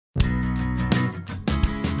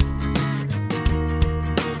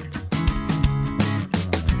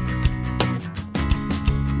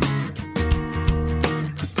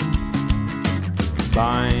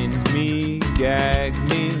Find me, gag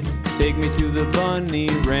me, take me to the bunny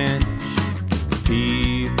ranch.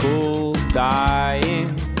 People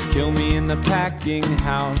dying, kill me in the packing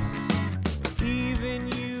house.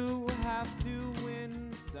 Even you have to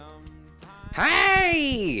win sometime.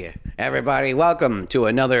 Hi, everybody. Welcome to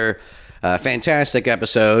another fantastic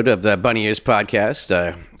episode of the Bunny Ears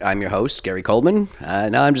Podcast. I'm your host, Gary Coleman.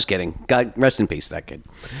 No, I'm just kidding. God, rest in peace, that kid.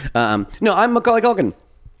 No, I'm Macaulay Culkin.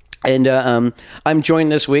 And I'm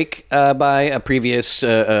joined this week by a previous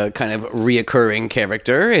kind of reoccurring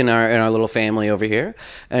character in our little family over here,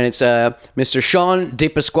 and it's Mr. Sean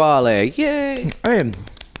DePasquale. Yay! Hey,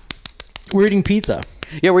 we're eating pizza.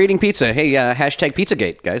 Yeah, we're eating pizza. Hey, hashtag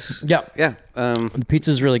Pizzagate, guys. Yeah. The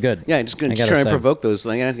pizza's really good. Yeah, just gonna try and provoke those.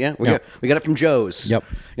 We got it from Joe's. Yep.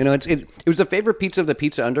 You know, it was the favorite pizza of the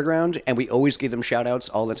Pizza Underground, and we always give them shout outs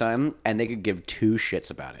all the time, and they could give two shits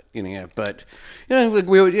about it. But I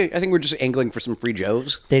think we're just angling for some free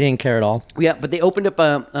Joe's. They didn't care at all. Yeah, but they opened up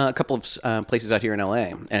a couple of places out here in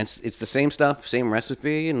LA, and it's the same stuff, same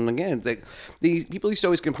recipe, and again, the people used to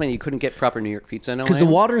always complain you couldn't get proper New York pizza in LA Because the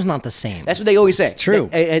water's not the same. That's what they always say. It's true.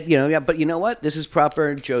 But you know what? This is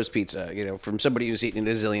proper Joe's Pizza. From somebody who's eaten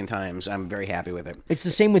it a zillion times, I'm very happy with it. It's the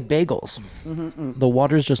same with bagels. The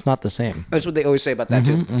water's just not the same. That's what they always say about that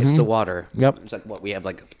too. It's the water. Yep. It's like we have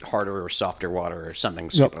like harder or softer water or something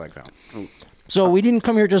stupid like that. So we didn't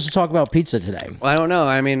come here just to talk about pizza today. Well, I don't know.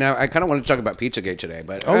 I mean, I kind of want to talk about Pizzagate today,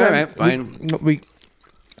 but all right, fine.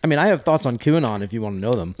 I have thoughts on QAnon if you want to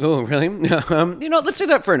know them. Oh, really? Let's say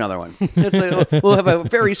that for another one. We'll have a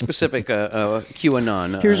very specific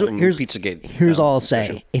QAnon Here's Pizzagate. Here's all I'll say.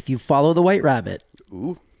 special. If you follow the white rabbit,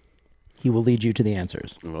 Ooh. he will lead you to the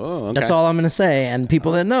answers. Oh, okay. That's all I'm going to say. And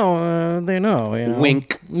people that know, they know.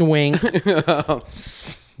 Wink. Wink.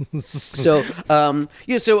 So,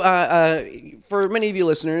 for many of you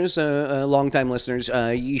listeners, longtime listeners,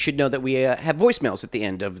 you should know that we have voicemails at the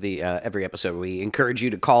end of the every episode. We encourage you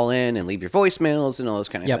to call in and leave your voicemails and all those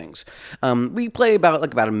kind of things. We play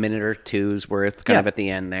about a minute or two's worth, kind of at the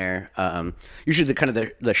end there. Usually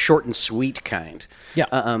the short and sweet kind.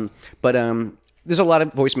 Yeah. There's a lot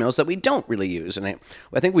of voicemails that we don't really use, and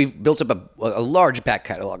I think we've built up a large back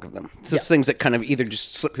catalog of them. So it's things that kind of either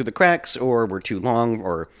just slip through the cracks, or were too long,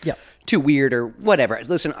 or too weird, or whatever.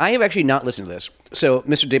 Listen, I have actually not listened to this. So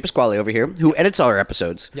Mr. DePasquale over here, who edits all our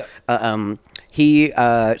episodes, he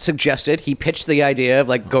suggested, he pitched the idea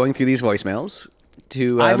of going through these voicemails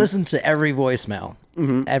to... I listened to every voicemail,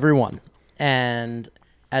 every one, and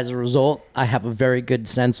as a result, I have a very good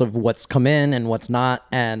sense of what's come in and what's not,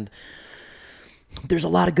 and... There's a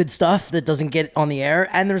lot of good stuff that doesn't get on the air,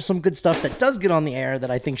 and there's some good stuff that does get on the air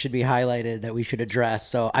that I think should be highlighted, that we should address.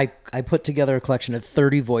 So I put together a collection of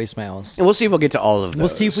 30 voicemails. And we'll see if we'll get to all of those. We'll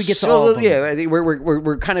see if we get to all of them. Yeah, I think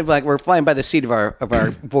we're kind of we're flying by the seat of our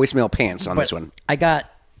voicemail pants on this one.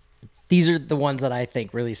 These are the ones that I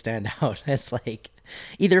think really stand out as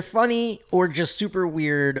either funny or just super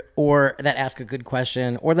weird, or that ask a good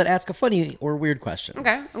question, or that ask a funny or weird question.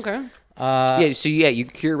 Okay. You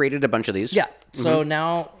curated a bunch of these. Yeah. So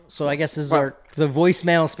so I guess this is the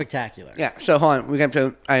voicemail spectacular. Yeah. So hold on, we have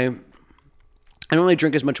to. I don't really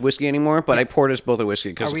drink as much whiskey anymore, but I poured us both a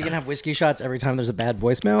whiskey. Are we gonna have whiskey shots every time there's a bad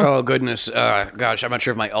voicemail? Oh goodness, gosh, I'm not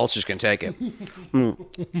sure if my ulcers can take it.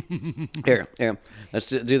 Here, let's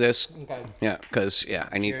do this. Okay. Yeah, because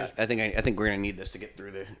I need. Cheers. I think we're gonna need this to get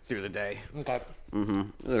through the day. Okay.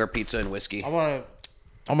 Our pizza and whiskey.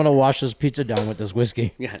 I'm gonna wash this pizza down with this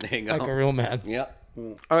whiskey. Yeah, there you go. Like a real man. Yeah.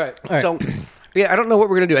 All right. So, I don't know what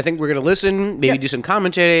we're going to do. I think we're going to listen, maybe do some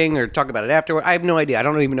commentating or talk about it afterward. I have no idea. I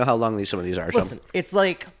don't even know how long some of these are. Listen, it's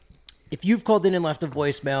like if you've called in and left a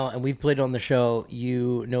voicemail and we've played it on the show,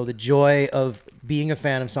 you know the joy of being a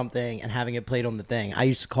fan of something and having it played on the thing. I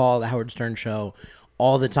used to call the Howard Stern show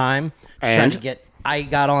all the time. I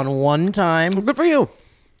got on one time. Well, good for you.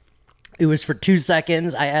 It was for 2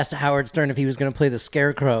 seconds. I asked Howard Stern if he was going to play the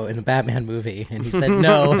Scarecrow in a Batman movie, and he said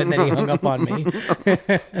no, and then he hung up on me.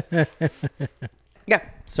 Yeah.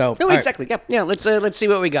 So. No, exactly. Right. Yeah. Let's see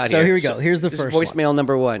what we got here. So here we go. Here's the first voicemail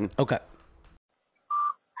number 1. Okay.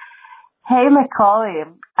 Hey, Macaulay.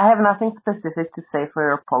 I have nothing specific to say for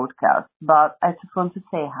your podcast, but I just want to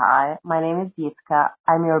say hi. My name is Yitka.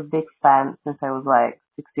 I'm your big fan since I was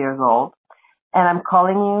 6 years old. And I'm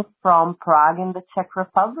calling you from Prague in the Czech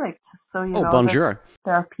Republic, just so you know bonjour.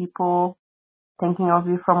 There are people thinking of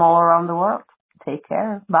you from all around the world. Take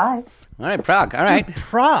care. Bye. All right, Prague. All right. Dude,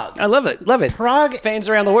 Prague. I love it. Love it. Prague. Fans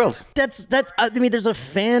around the world. That's. I mean, there's a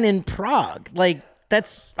fan in Prague. I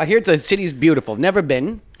hear the city's beautiful. Never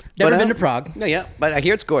been. Never been to Prague. No, yeah, but I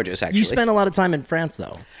hear it's gorgeous. Actually, You spent a lot of time in France,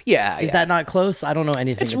 though. Yeah, Is that not close? I don't know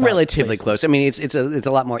anything. It's about relatively places. close. I mean, it's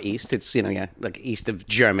a lot more east. It's like east of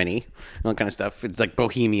Germany and all that kind of stuff. It's like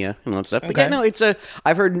Bohemia and all that stuff. But yeah, Okay. no, it's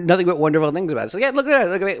I've heard nothing but wonderful things about it. So yeah, look at that.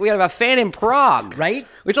 Look at it. We have a fan in Prague, Right?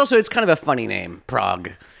 Which also it's kind of a funny name,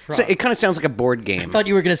 Prague. So it kind of sounds like a board game. I thought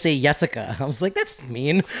you were gonna say Jessica. I was like, that's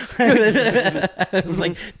mean. I was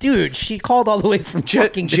like, dude, she called all the way from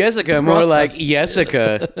fucking Jessica, more like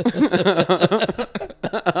Jessica.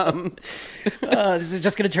 This is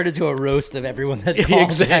just gonna turn into a roast of everyone that called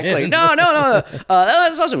Exactly. in. No.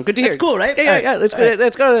 That's awesome. Good to hear. That's cool, right? Yeah. Let's go to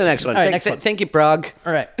the next one. All right, next one. Thank you, Prague.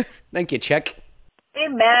 All right. Thank you, Czech. Hey,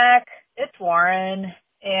 Mac. It's Warren.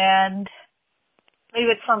 And maybe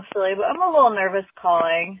it sounds silly, but I'm a little nervous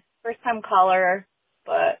calling. First-time caller,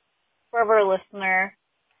 but forever listener.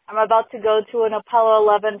 I'm about to go to an Apollo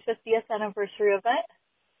 11 50th anniversary event,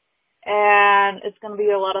 and it's going to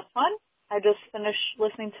be a lot of fun. I just finished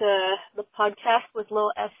listening to the podcast with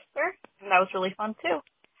Lil Esther, and that was really fun, too.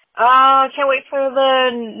 Can't wait for the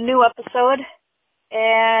new episode,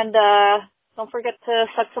 and don't forget to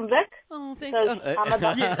suck some dick. Oh, thank Because I'm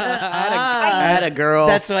about to... Atta girl.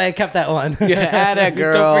 That's why I kept that one. Yeah, atta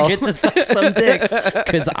girl. Don't forget to suck some dicks,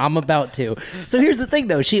 because I'm about to. So here's the thing,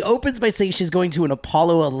 though. She opens by saying she's going to an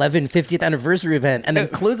Apollo 11 50th anniversary event, and then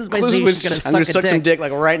closes by saying she's going to I'm gonna suck suck a some dick. dick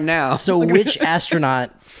like right now. So which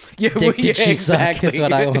astronaut dick did she suck is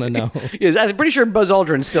what I want to know. Yes, I'm pretty sure Buzz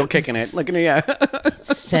Aldrin's still kicking it. Like, yeah.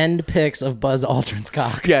 Send pics of Buzz Aldrin's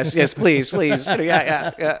cock. Yes, please.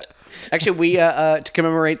 Yeah. Actually, we to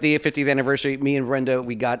commemorate the 50th anniversary, me and Brenda,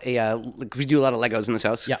 we got we do a lot of Legos in this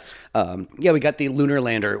house. Yeah. We got the lunar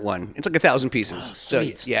lander one. It's like 1,000 pieces.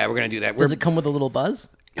 sweet. So yeah, we're gonna do that. Does it come with a little Buzz?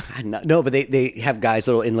 No, but they have guys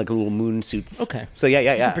in like little moon suits. Okay. So yeah.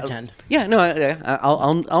 You can pretend. Yeah, no,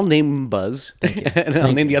 I'll name Buzz. Thank you. And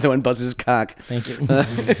I'll name the other one Buzz's cock. Thank you.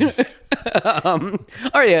 All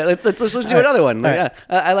right, yeah. Let's do another one. All Yeah,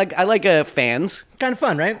 right. I like fans. Kind of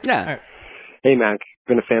fun, right? Yeah. All right. Hey, Mac.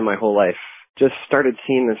 Been a fan my whole life. Just started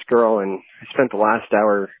seeing this girl, and I spent the last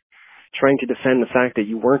hour trying to defend the fact that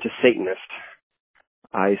you weren't a Satanist.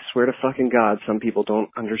 I swear to fucking God, some people don't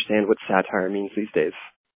understand what satire means these days.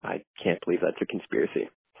 I can't believe that's a conspiracy.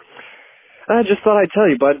 I just thought I'd tell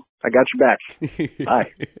you, bud. I got your back.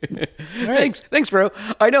 Bye. Thanks, bro.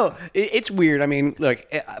 I know it's weird. I mean, look,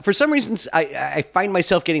 for some reasons, I find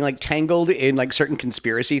myself getting like tangled in like certain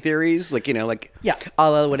conspiracy theories, like Yeah.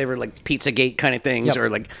 a la whatever, like Pizzagate kind of things, Yep. or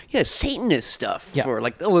like Satanist stuff, Yeah. or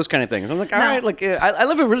like all those kind of things. I'm like, all Now- right, like I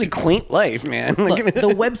live a really quaint life, man. Look,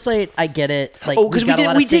 the website, I get it. Like, because we got a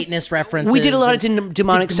lot of Satanist references. We did a lot of and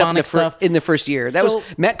demonic stuff in the first year. That So-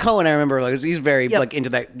 was Matt Cohen. I remember, like, he's very Yep. like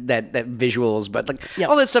into that visuals, but like Yep.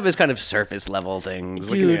 all that stuff is kind of surface level things,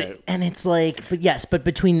 Dude, and it's like, but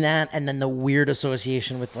between that and then the weird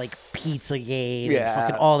association with like Pizzagate and Yeah.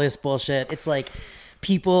 fucking all this bullshit, it's like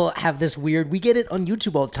people have this weird. We get it on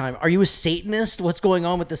YouTube all the time. Are you a Satanist? What's going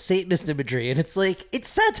on with the Satanist imagery? And it's like, it's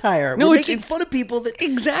satire. No, We're it's- making fun of people that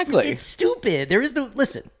Exactly. It's stupid. There is no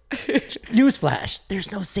listen. Newsflash: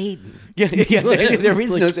 there's no Satan. Yeah. There is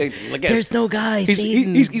no Like, Satan. Like, there's no guy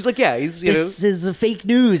Satan. He's like, yeah, he's This is a fake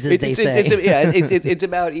news, as they say. It's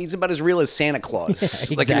about he's about as real as Santa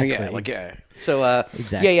Claus. Yeah, Like, exactly. So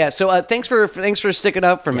Exactly. yeah. So thanks for sticking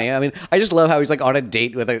up for me. I mean, I just love how he's like on a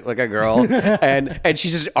date with a girl, and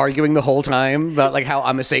she's just arguing the whole time about like how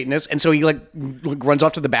I'm a Satanist, and so he like runs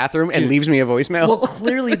off to the bathroom and leaves me a voicemail. Well,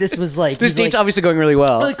 clearly this was like this he's date's like, obviously going really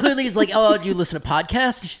well. Well, clearly he's like, oh, do you listen to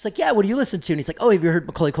podcasts? And she's like, yeah, what do you listen to? And he's like, oh, have you heard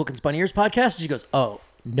Macaulay Culkin's Bunny Ears podcast? And she goes, oh,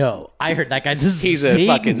 no, I heard that guy's a He's a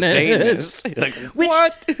fucking Satanist. Like, Which,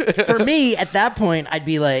 what? for me, at that point, I'd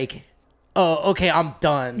be like, oh, okay, I'm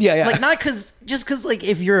done. Yeah. Like, not just because, like,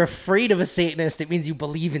 if you're afraid of a Satanist, it means you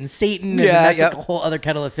believe in Satan. And Yeah, that's like yeah. a whole other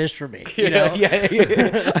kettle of fish for me. You know?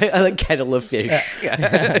 Yeah. I like kettle of fish.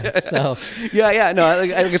 Yeah. So, Yeah. No,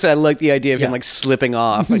 like I said, I like the idea of him Yeah. like slipping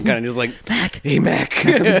off and kind of just like, Mac. hey, Mac,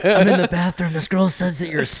 I'm in the bathroom. This girl says that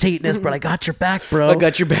you're a Satanist, but I got your back, bro. I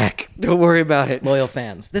got your back. Don't worry about it. Loyal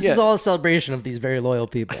fans. This is Yeah. all a celebration of these very loyal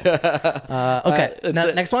people. Okay,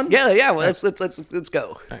 next one? Yeah. Well, let's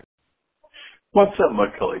go. What's up,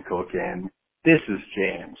 Macaulay Culkin? This is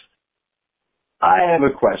James. I have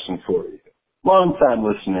a question for you. Long-time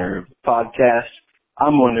listener of the podcast.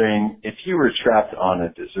 I'm wondering if you were trapped on a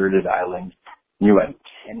deserted island and you had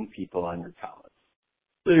 10 people on your pallet.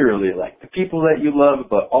 Literally, like, the people that you love,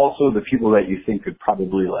 but also the people that you think could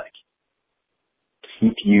probably, like,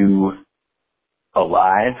 keep you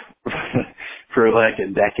alive for, like, a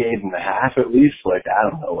decade and a half at least. Like, I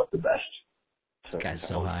don't know what the best... This guy's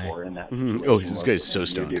so high. In that Oh, this guy's so you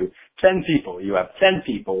stoned. do. 10 people. You have 10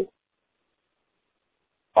 people.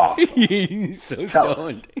 Awesome. He's so Tell us,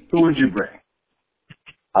 stoned. who would you bring?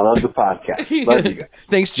 I love the podcast. Love you guys.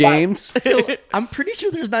 Thanks, James. So I'm pretty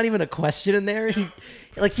sure there's not even a question in there.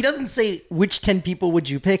 He doesn't say which 10 people would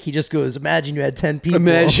you pick. He just goes, imagine you had 10 people.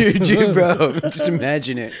 Imagine, dude, bro. Just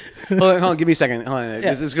imagine it. Hold on, give me a second. Hold on.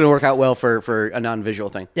 Yeah. This is going to work out well for a non-visual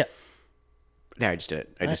thing. Yeah. Yeah, I just did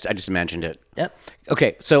it. I just imagined it. Yep.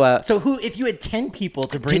 Okay, so So who, if you had 10 people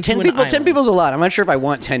to bring 10 to an people. 10 island, people's a lot. I'm not sure if I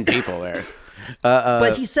want 10 people there.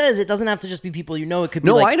 but he says it doesn't have to just be people you know. It could be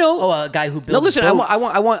No, like, I know. oh, a guy who builds No, listen. boats.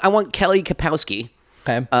 I want Kelly Kapowski.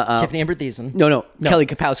 Okay. Tiffany Amber Thiessen. No, Kelly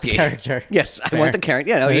Kapowski. Character. Yes, I Fair. want the character.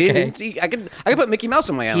 Yeah, no, Okay. I could put Mickey Mouse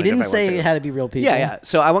on my island. He didn't if I want say to. it had to be real people. Yeah.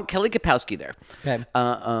 So I want Kelly Kapowski there. Okay.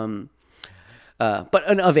 But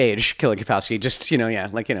an of age Kelly Kapowski. Just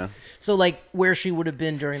So like where she would have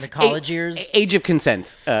been during the college years. age of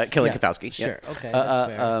consent. Kelly Yeah, Kapowski. sure. Yeah. Okay,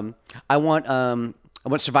 that's fair. I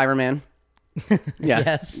want Survivor Man. Yeah.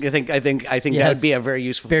 Yes. I think that Yes. would be a very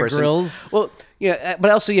useful Bear person. Grylls? Well, yeah,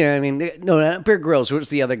 but also, I mean, no, not Bear Grylls. What was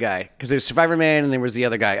the other guy? Because there's Survivor Man, and there was the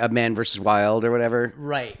other guy, a Man versus Wild or whatever.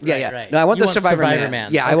 Right. Yeah. Right. No, I want You the Survivor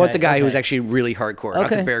Man. Yeah, I want the guy who was actually really hardcore, not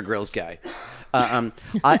the Okay. Bear Grylls guy.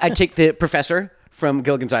 I'd take the professor from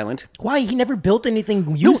Gilligan's Island. Why he never built anything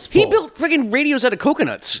No, useful? he built friggin' radios out of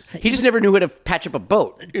coconuts. He just never knew how to patch up a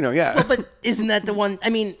boat. Yeah. But isn't that the one? I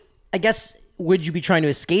mean, I guess. Would you be trying to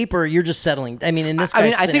escape, or you're just settling? I mean, in this, I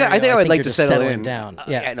guy's think I scenario, would like you're to just settle settling in. down.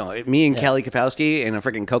 Yeah, no, me and Kelly Kapowski in a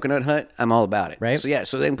freaking coconut hut. I'm all about it. Right. So yeah,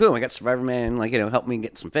 so then boom, I got Survivor Man, help me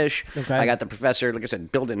get some fish. Okay. I got the professor, like I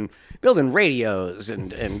said, building radios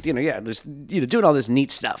and doing all this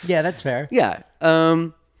neat stuff. Yeah, that's fair. Yeah.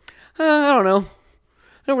 I don't know.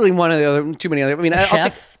 I don't really want too many other. I mean, I'll take.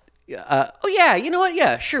 Chef? Oh yeah, you know what?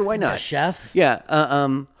 Yeah, sure. Why not? A chef? Yeah.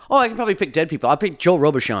 Oh, I can probably pick dead people. I'll pick Joel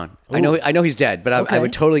Robuchon. I know he's dead, but I Okay.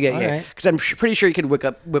 would totally get All right. because I'm pretty sure he could whip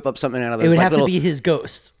up something out of those. It would like, have little, to be his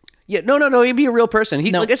ghost. Yeah, no. He'd be a real person.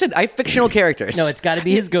 No. Like I said, I have fictional characters. No, it's got to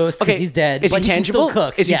be his ghost because Okay, he's dead. Is but he tangible? He can still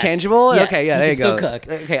cook. Is Yes. he tangible? Yes, Okay, yeah, he there you can go. Still cook.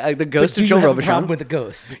 Okay, the ghost But of do Joel you have a Robuchon. problem with the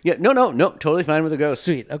ghost? Yeah, no, totally fine with the ghost.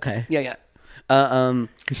 Sweet. Okay. Yeah.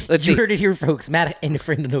 Let's You see. heard it here, folks. Matt ain't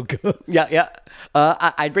afraid of no ghost. Yeah.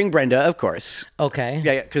 I'd bring Brenda, of course. Okay.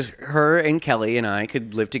 Yeah, because her and Kelly and I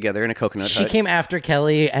could live together in a coconut She hut. came after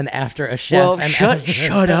Kelly and after a chef. Well, and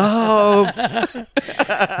shut up.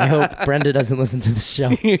 I hope Brenda doesn't listen to this show.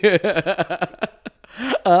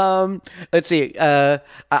 Let's see. I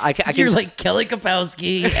can. You're like Kelly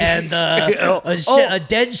Kapowski and a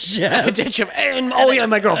dead chef. And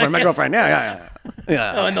my girlfriend.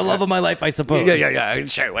 Yeah. Oh, and the love of my life, I suppose. Yeah.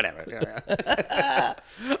 Sure, whatever.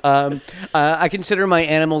 I consider my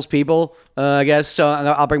animals people. I guess so.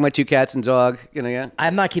 I'll bring my 2 cats and dog. Yeah.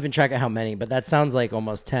 I'm not keeping track of how many, but that sounds like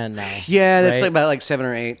almost 10 now. Yeah, that's right? like about 7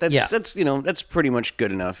 or 8. That's Yeah. that's pretty much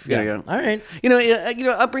good enough. Yeah. All right.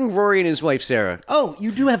 I'll bring Rory and his wife Sarah. Oh, you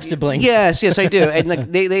do have siblings. Yes, I do. And like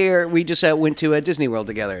we just went to Disney World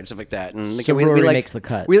together and stuff like that. And So we Rory like, makes the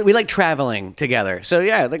cut. We like traveling together. So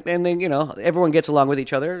yeah, and then everyone gets along with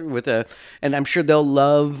each other and I'm sure they'll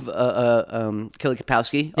love Kelly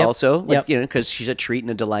Kapowski also. Like, because she's a treat and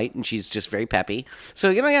a delight, and she's just very peppy. So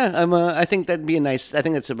I think that'd be a nice. I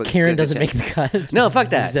think that's a. Kieran doesn't make the cut. No, fuck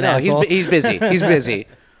that. He's an No, asshole. he's busy. He's busy.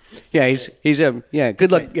 Yeah, he's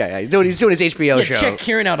good luck. Yeah, he's doing his HBO show. Check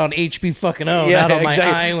Kieran out on HB fucking O, out on my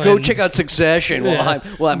island. Go check out Succession while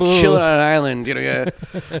I'm chilling on an island.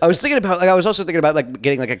 I was thinking about I was also thinking about like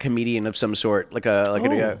getting like a comedian of some sort, like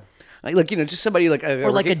just somebody like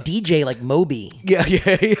or like a DJ like Moby. Yeah,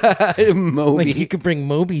 Moby. Like you could bring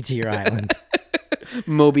Moby to your island.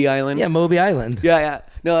 Moby Island. Yeah, Moby Island. Yeah.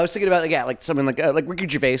 No, I was thinking about like someone like Ricky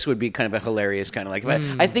Gervais would be kind of a hilarious kind of like. But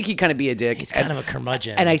I think he'd kind of be a dick. He's kind of a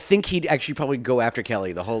curmudgeon. And I think he'd actually probably go after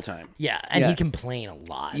Kelly the whole time. Yeah, and he complain a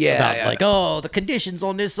lot. Yeah, about like, the conditions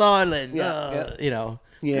on this island. Yeah.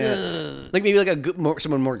 Yeah. Like maybe like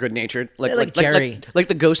someone more good natured, like Jerry, like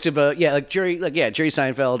the ghost of Jerry, Jerry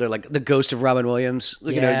Seinfeld, or like the ghost of Robin Williams.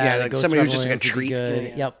 Like, like somebody who's just like a treat.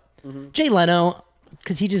 Yep. Jay Leno,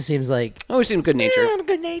 because he just seems like always seemed good natured. I'm a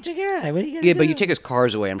good natured guy. What are you gonna do? Yeah, but you take his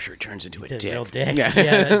cars away, I'm sure it turns into a dick. Real dick. Yeah,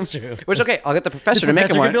 that's true. Which is okay. I'll get the professor to make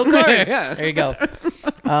him one. Build cars. Yeah. There you go.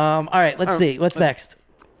 All right, let's see. What's next?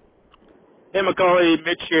 Hey, Macaulay,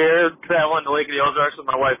 Mitch here, traveling to Lake of the Ozarks with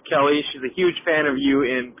my wife, Kelly. She's a huge fan of you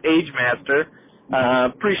in Page Master.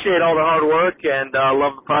 Appreciate all the hard work and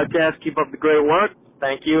love the podcast. Keep up the great work.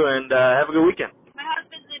 Thank you, and have a good weekend. My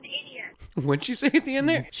husband's an idiot. What'd she say at the end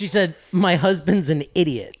there? She said, "My husband's an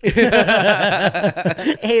idiot."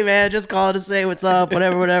 Hey man, just calling to say what's up.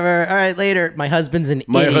 Whatever. All right, later. My husband's an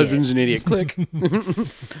My idiot. husband's an idiot. Click.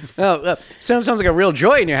 Sounds like a real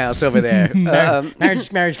joy in your house over there.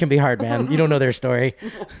 Marriage can be hard, man. You don't know their story.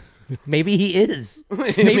 Maybe he is.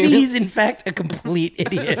 Maybe he's in fact a complete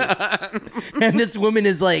idiot. And this woman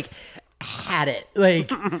is like, had it.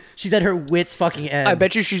 Like, she's at her wits fucking end. I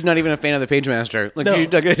bet you she's not even a fan of the page master. Like, No. He's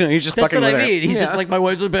just That's fucking what with I her. mean. He's Yeah. just like, my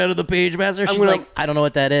wife's a fan of the page master. She's gonna- like, I don't know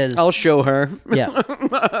what that is. I'll show her. Yeah.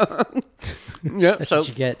 Yeah. That's So what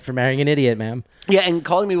you get for marrying an idiot, ma'am. yeah, and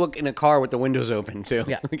calling me in a car with the windows open too.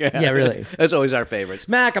 Yeah. Yeah, really. That's always our favorites.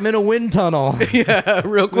 Mac, I'm in a wind tunnel. Yeah,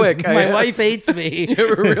 real quick. My wife hates me.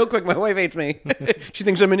 Real quick, my wife hates me. She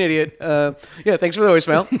thinks I'm an idiot. Yeah, thanks for the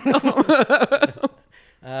voicemail.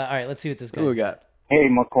 All right, let's see what this Who we guy's got? Hey,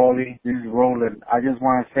 Macaulay, this is Roland. I just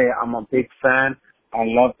want to say I'm a big fan. I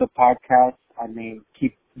love the podcast. I mean,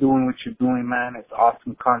 keep doing what you're doing, man. It's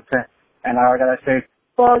awesome content. And I gotta say,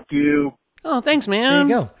 fuck you. Oh, thanks, There man.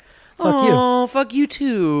 you go. Fuck you. Oh, fuck you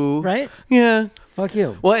too. Right? Yeah. Fuck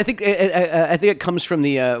you. Well, I think it comes from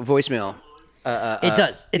the voicemail. It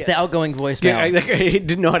does. It's the yes. outgoing voicemail. Yeah, I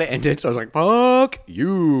didn't know how to end it, so I was like, "Fuck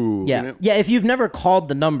you." Yeah. You know? Yeah, if you've never called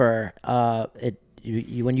the number,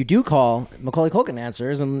 when you do call, Macaulay Culkin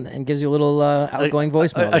answers and gives you a little outgoing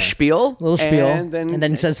voicemail. A spiel, A little spiel, and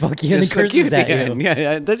then says "fuck you" and just curses fuck you at you. end.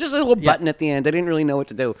 Yeah, there's just a little button at the end. I didn't really know what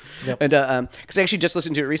to do, Yep. and because I actually just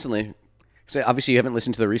listened to it recently. So obviously you haven't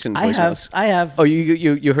listened to the recent I voicemails. have. Oh,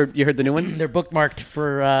 you heard the new ones? They're bookmarked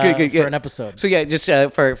for Good, for an episode. So yeah, just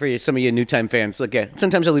for some of you new time fans, look, yeah,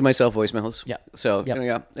 sometimes I leave myself voicemails. Yeah. So Yep. there we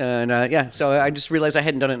go. And yeah, so I just realized I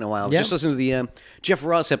hadn't done it in a while. Yeah. Just listened to the Jeff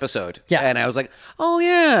Ross episode. Yeah. And I was like, oh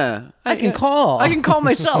yeah, I can call. I can call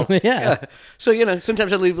myself. Yeah. So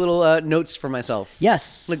sometimes I leave little notes for myself.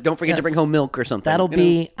 Yes. Like don't forget to Yes. bring home milk or something. That'll you know?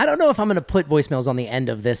 be. I don't know if I'm going to put voicemails on the end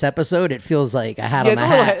of this episode. It feels like a hat Yeah, on it's the a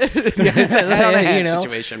little hat. yeah, it's a hat on a hat You know?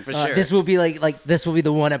 situation for sure. This will be like this will be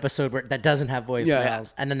the one episode that doesn't have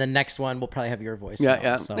voicemails, and then the next one will probably have your voicemail.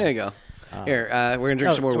 Yeah. So. There you go. Here, we're gonna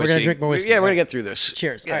drink some more we're whiskey. gonna drink more whiskey. Yeah, we're gonna Right. get through this.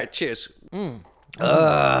 Cheers. Yeah, All right. cheers.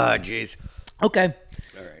 Jeez. Okay.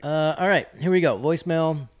 All right. All right. Here we go.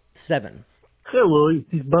 Voicemail 7. Hello, it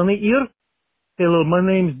is Bunny here. Hello, my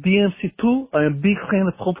name is DMC2. I am a big fan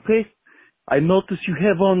of podcast. I noticed you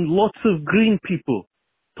have on lots of green people.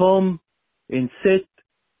 Tom and Seth.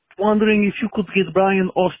 Wondering if you could get Brian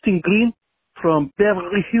Austin Green from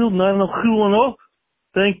Beverly Hills 90210.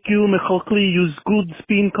 Thank you, Macaulay. Use good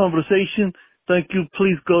spin conversation. Thank you.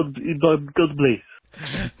 Please, God bless.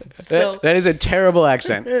 So That is a terrible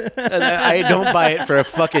accent. I don't buy it for a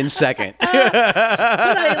fucking second. but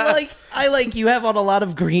I like you have on a lot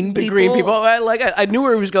of green people. Green people. I knew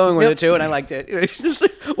where he was going with it too, and I liked it. It's just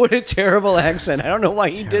like, what a terrible accent. I don't know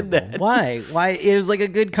why he did that. Why? It was like a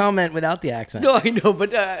good comment without the accent. No, I know,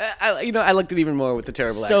 but I liked it even more with the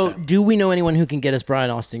terrible So, accent. do we know anyone who can get us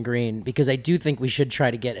Brian Austin Green? Because I do think we should try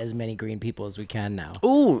to get as many green people as we can now.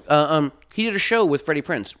 Ooh, he did a show with Freddie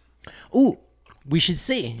Prinze. Ooh, we should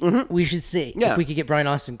see. We should see Yeah. if we could get Brian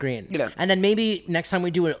Austin Green. Yeah. And then maybe next time we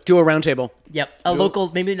do Do a roundtable. local.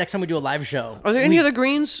 Maybe next time we do a live show. Are there any other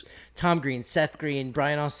Greens? Tom Green, Seth Green,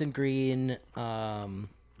 Brian Austin Green.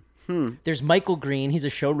 There's Michael Green. He's a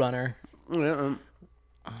showrunner.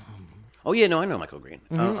 Oh yeah, no, I know Michael Green.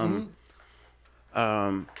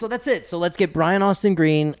 So that's it. So let's get Brian Austin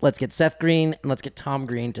Green, let's get Seth Green, and let's get Tom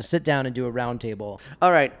Green to sit down and do a roundtable.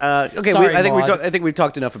 All right. Okay. Sorry, I think Maud. I think we've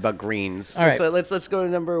talked enough about Greens. All right. Let's go to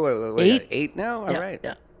number what 8? 8 now. All right.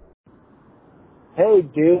 Yeah. Hey,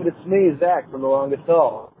 dude, it's me, Zach, from The Longest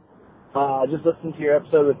Haul. Just listened to your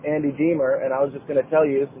episode with Andy Deemer, and I was just going to tell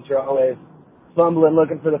you, since you're always fumbling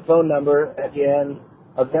looking for the phone number at the end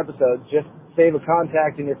of the episode, just save a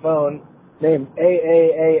contact in your phone named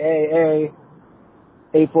AAAAA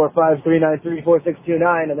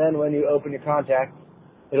 845-393-4629, and then when you open your contacts,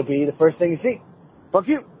 it'll be the first thing you see. Fuck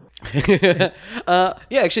you. Yeah,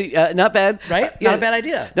 actually, not bad. Right? Yeah, Not a bad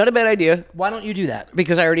idea. Not a bad idea. Why don't you do that?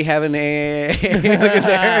 Because I already have an A. Look at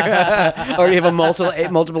there. I already have a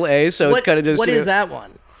multiple A's, so it's kind of just. What is that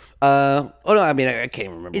one? Oh no, I mean I can't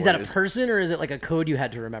remember. Is what that it a person or is it like a code you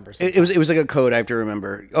had to remember? It was like a code I have to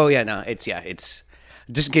remember. Oh yeah, no, it's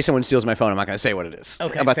just in case someone steals my phone. I'm not going to say what it is.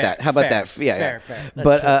 Okay, How about fair, that? How about fair, that? Yeah, fair, yeah. fair. That's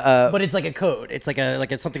But true. But it's like a code. It's like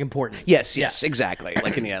it's something important. yes, exactly.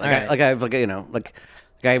 Like I have like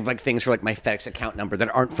I have like things for like my FedEx account number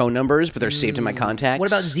that aren't phone numbers, but they're saved in my contacts. What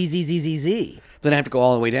about ZZZZZ? Then I have to go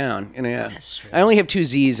all the way down. Yeah. That's true. I only have 2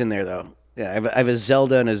 Z's in there though. Yeah, I have a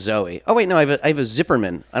Zelda and a Zoe. Oh wait, no, I have a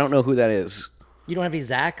Zipperman. I don't know who that is. You don't have any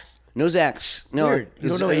Zachs? No Zachs. No. Weird. You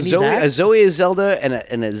don't know any Zoe, Zachs? Zoe is Zelda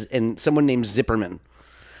and someone named Zipperman,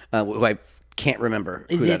 who I can't remember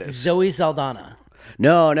who that is. Zoe Saldana?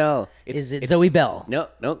 No. Is it Zoe Bell?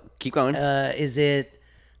 No. Keep going. Is it...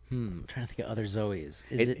 I'm trying to think of other Zoes.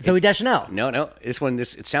 Is it Zoe Deschanel? No.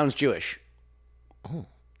 It sounds Jewish. Oh.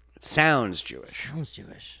 It sounds Jewish. Sounds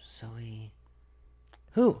Jewish. Zoe...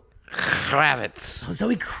 Who? Kravitz. Oh,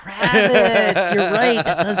 Zoe Kravitz. You're right.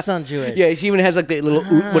 That does sound Jewish. Yeah, she even has like the little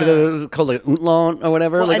what are those called, like Utlon or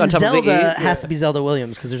whatever, Well, like on and top of the E. Zelda has to be Zelda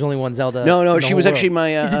Williams because there's only one Zelda. No, in the she whole was world. actually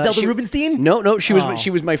my. Is it Zelda Rubinstein? No, she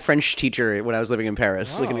Oh. was my French teacher when I was living in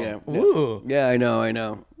Paris. Oh. Ooh. Yeah, I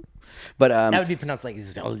know. But That would be pronounced like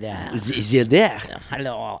Zelda. Zelda.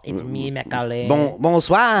 Hello, it's me, Mekale.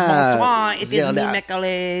 Bonsoir. Bonsoir, it is me, Zelda.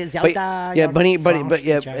 Mekale. But, Zelda. yeah, your Bunny, French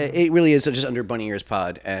yeah, teacher. it really is just under Bunny Ears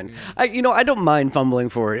Pod, and I don't mind fumbling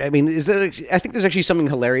for it. I mean, I think there's actually something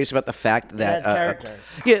hilarious about the fact that character.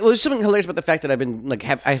 Well, there's something hilarious about the fact that I've been like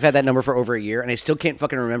I've had that number for over a year, and I still can't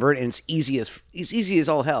fucking remember it, and it's easy as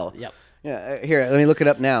all hell. Yep. Yeah, here, let me look it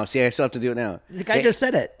up now. See, I still have to do it now. The guy just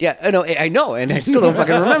said it. Yeah, I know, and I still don't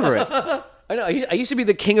fucking remember it. I know. I used to be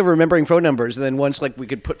the king of remembering phone numbers, and then once like we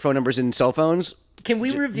could put phone numbers in cell phones. Can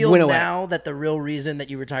we reveal went away. now that the real reason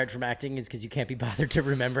that you retired from acting is because you can't be bothered to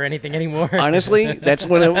remember anything anymore? Honestly, that's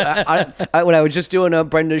when when I was just doing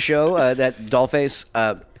Brenda's show, that Dollface.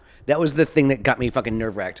 That was the thing that got me fucking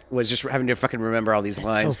nerve-wracked, was just having to fucking remember all these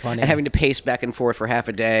lines. so funny. And having to pace back and forth for half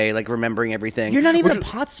a day, like remembering everything. You're not even a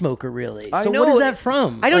pot smoker, really. I So know. what is that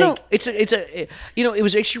from? I don't Like, know. It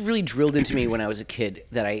was actually really drilled into me when I was a kid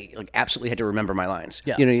that I like absolutely had to remember my lines.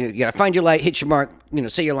 Yeah. You gotta find your light, hit your mark,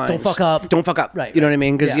 say your lines. Don't fuck up. Right. You know what I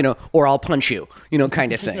mean? Because, Yeah. or I'll punch you,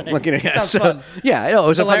 kind of thing. Right. Like, Sounds fun. Yeah, I know. It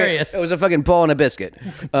was Hilarious. it was a fucking ball and a biscuit.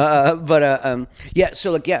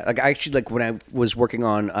 So I actually, like, when I was working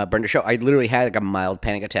on Brenda's show, I literally had like a mild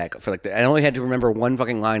panic attack for like I only had to remember one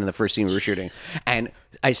fucking line in the first scene we were shooting, and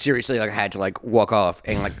I seriously like had to like walk off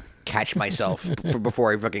and like catch myself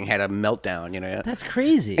before I fucking had a meltdown. That's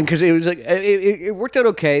crazy. And because it was like it worked out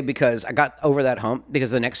okay because I got over that hump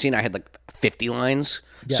because the next scene I had like 50 lines.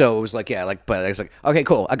 Yeah. So it was like, but I was like, okay,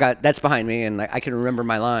 cool. That's behind me and like, I can remember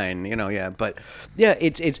my line, but yeah,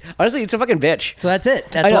 it's honestly, it's a fucking bitch. So that's it.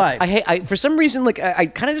 That's I know. why. I for some reason, like, I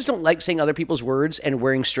kind of just don't like saying other people's words and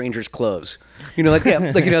wearing strangers' clothes.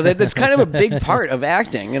 That's kind of a big part of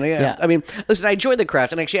acting. And Yeah. I mean, listen, I enjoyed the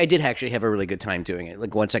craft, and actually, I did actually have a really good time doing it.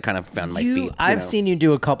 Like once I kind of found my feet. I've seen you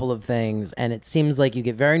do a couple of things, and it seems like you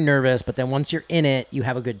get very nervous, but then once you're in it, you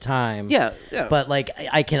have a good time. Yeah. But like,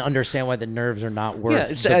 I can understand why the nerves are not worth. Yeah,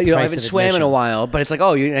 it's, the I price haven't of swam in a admission. while, but it's like,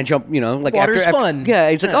 I jump, like Water's after fun. Yeah,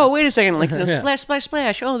 it's like, Yeah. wait a second, like Yeah. splash, splash,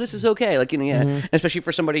 splash. Oh, this is okay, like Mm-hmm. especially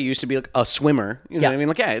for somebody who used to be like a swimmer. You know what I mean?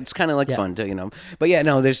 Like, yeah, it's kind of like fun to But yeah,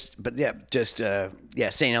 no,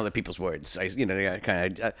 saying other people's words.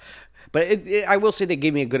 But I will say they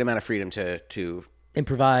gave me a good amount of freedom to.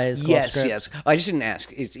 Improvise. Yes. I just didn't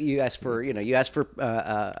ask. You asked for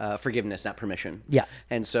forgiveness, not permission. Yeah.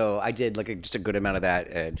 And so I did like just a good amount of that.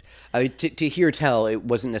 And to hear tell, it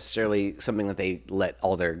wasn't necessarily something that they let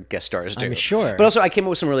all their guest stars do. I'm sure. But also, I came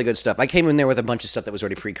up with some really good stuff. I came in there with a bunch of stuff that was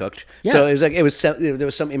already pre-cooked. Yeah. So there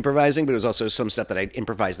was some improvising, but it was also some stuff that I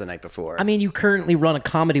improvised the night before. I mean, you currently run a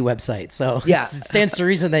comedy website, so Yeah. it stands to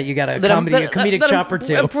reason that you got a that I'm- comedic that chop or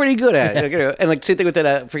two. I'm pretty good at, and like same thing with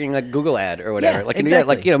that freaking like Google ad or whatever. Yeah, like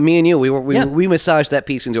exactly. me and you, we Yeah. we massaged that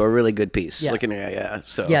piece into a really good piece. Yeah.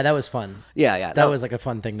 So Yeah, that was fun. yeah, That was like a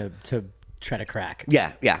fun thing to try to crack.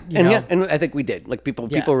 yeah, You know? and I think we did. Like people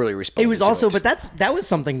really responded. It was to also, it. but that was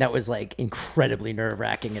something that was like incredibly nerve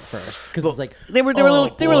wracking at first because it's like they were a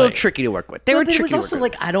little tricky to work with. They were But it tricky was to also work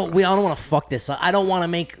with. like I don't want to fuck this up. I don't want to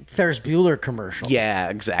make Ferris Bueller commercial. Yeah,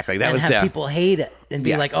 exactly. That and was have people hate it and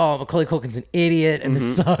be Yeah. like, "Oh, Macaulay Culkin's an idiot and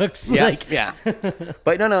this sucks." Yeah, Like, yeah.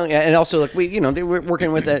 But no, yeah, and also like they were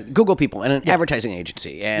working with Google people and an advertising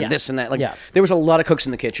agency and Yeah. this and that. Like Yeah. there was a lot of cooks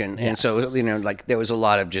in the kitchen, and Yes. so like there was a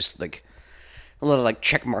lot of just like. A lot of like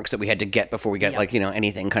check marks that we had to get before we got like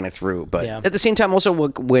anything kind of through. But Yeah. at the same time, also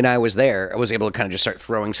when I was there, I was able to kind of just start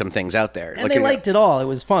throwing some things out there. and they liked it all. It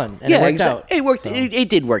was fun. And Yeah, it worked exactly. out. It worked. So, It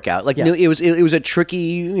did work out. Like Yeah. it was a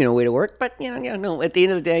tricky way to work, but no. At the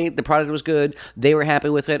end of the day, the product was good. They were happy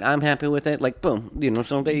with it. I'm happy with it. Like boom,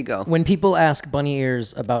 so there you go. when people ask Bunny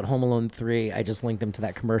Ears about Home Alone 3, I just link them to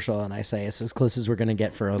that commercial and I say it's as close as we're going to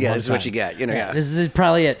get for a long time. This is what you get. This is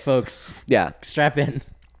probably it, folks. Yeah. Strap in.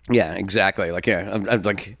 Yeah, exactly. Like, yeah, I'm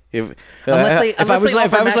like, if Unless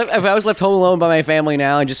I was left home alone by my family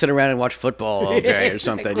now and just sit around and watch football all day or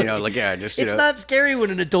something, you know, like, yeah, just, you It's know. not scary when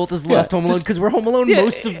an adult is left home alone because we're home alone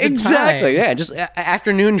most of the time. Exactly, yeah, just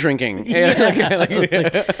afternoon drinking.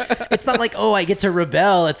 It's not like, oh, I get to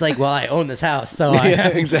rebel. It's like, well, I own this house, so I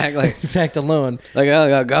am exactly. in fact alone. Like,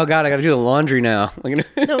 oh God, I got to do the laundry now.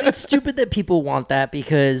 No, it's stupid that people want that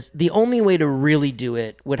because the only way to really do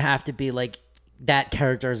it would have to be like, that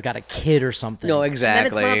character has got a kid or something. No, exactly.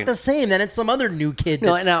 And then it's not the same. Then it's some other new kid.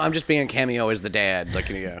 No, I'm just being a cameo as the dad. Like,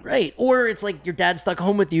 yeah. Right. Or it's like your dad's stuck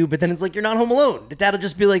home with you, but then it's like you're not home alone. The dad will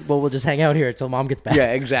just be like, well, we'll just hang out here until mom gets back.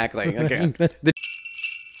 Yeah, exactly. Okay.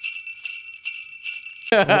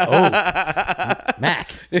 Mac.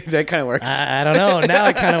 That kind of works. I don't know. Now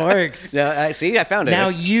it kind of works. No, see, I found it. Now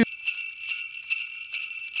you...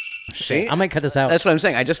 See? I might cut this out. That's what I'm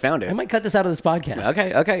saying. I just found it. I might cut this out of this podcast.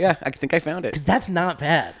 Okay, yeah. I think I found it. Because that's not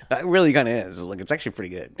bad. It really kind of is. Like, it's actually pretty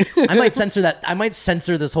good. I might censor that. I might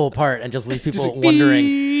censor this whole part and just leave people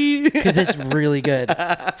wondering. Because it's really good.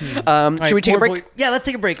 Should we take a break? Yeah, let's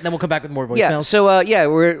take a break, and then we'll come back with more voicemails. Yeah, so, are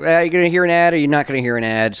you going to hear an ad, or you're not going to hear an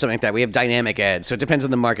ad? Something like that. We have dynamic ads, so it depends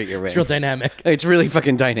on the market you're in. It's real dynamic. It's really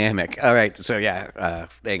fucking dynamic. All right, so yeah,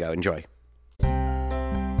 there you go. Enjoy.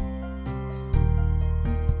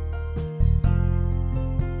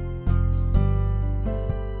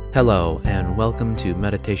 Hello, and welcome to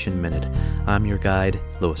Meditation Minute. I'm your guide,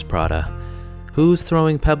 Louis Prada. Who's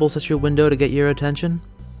throwing pebbles at your window to get your attention?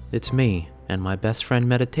 It's me and my best friend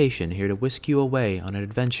Meditation here to whisk you away on an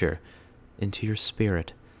adventure into your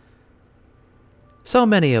spirit. So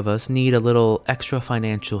many of us need a little extra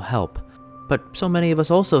financial help, but so many of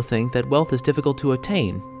us also think that wealth is difficult to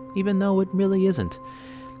attain, even though it really isn't.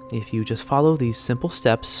 If you just follow these simple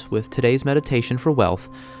steps with today's meditation for wealth,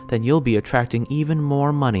 then you'll be attracting even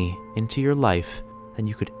more money into your life than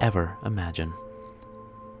you could ever imagine.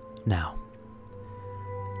 Now,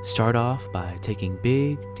 start off by taking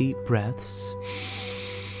big, deep breaths,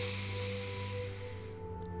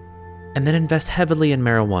 and then invest heavily in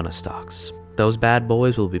marijuana stocks. Those bad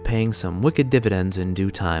boys will be paying some wicked dividends in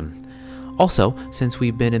due time. Also, since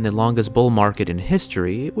we've been in the longest bull market in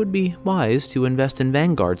history, it would be wise to invest in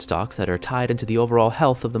Vanguard stocks that are tied into the overall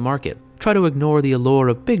health of the market. Try to ignore the allure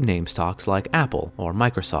of big-name stocks like Apple or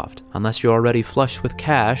Microsoft. Unless you're already flush with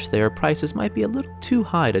cash, their prices might be a little too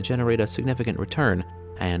high to generate a significant return.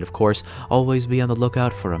 And of course, always be on the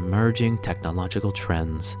lookout for emerging technological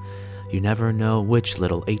trends. You never know which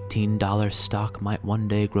little $18 stock might one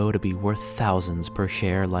day grow to be worth thousands per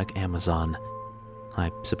share like Amazon. I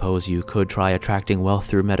suppose you could try attracting wealth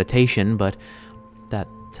through meditation, but that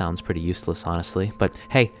sounds pretty useless, honestly. But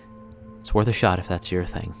hey, it's worth a shot if that's your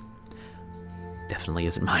thing. Definitely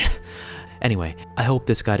isn't mine. Anyway, I hope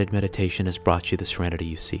this guided meditation has brought you the serenity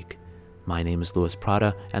you seek. My name is Louis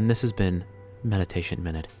Prada, and this has been Meditation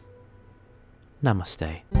Minute.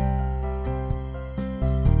 Namaste.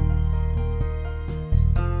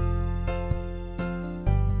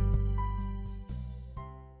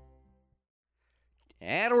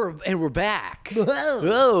 And we're back.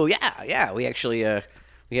 Oh yeah. We actually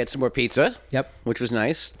we had some more pizza. Yep. Which was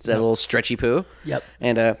nice. That little stretchy poo. Yep.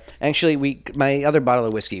 And actually my other bottle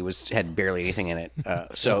of whiskey had barely anything in it.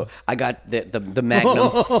 So I got the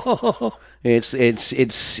Magnum. It's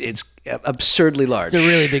absurdly large. It's a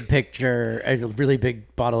really big picture, a really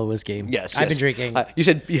big bottle of whiskey. Yes. I've been drinking. You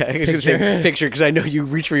said I was going to say picture because I know you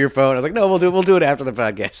reach for your phone. I was like, no, we'll do it after the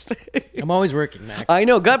podcast. I'm always working, Mac. I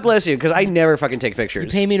know. God bless you, because I never fucking take pictures.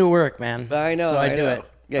 You pay me to work, man. I know. So I do know. it.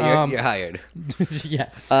 Yeah, you're hired. Yeah.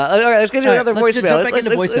 All right, let's get to another let's voicemail. jump back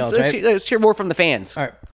into voicemails, right? Let's hear more from the fans. All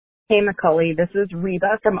right. Hey, Macaulay, this is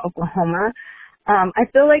Reba from Oklahoma. I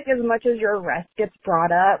feel like as much as your arrest gets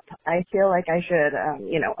brought up, I feel like I should,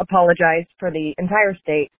 apologize for the entire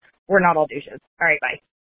state. We're not all douches. All right, bye.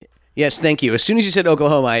 Yes, thank you. As soon as you said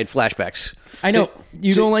Oklahoma, I had flashbacks. I know.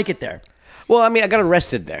 You don't like it there. Well, I mean, I got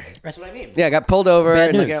arrested there. That's what I mean. Yeah, I got pulled over.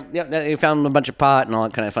 Bad and news. they found a bunch of pot and all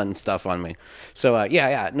that kind of fun stuff on me. So, I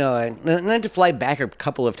had to fly back a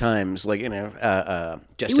couple of times, just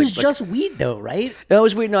It was just weed, though, right? No, it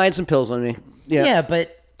was weed. No, I had some pills on me. Yeah,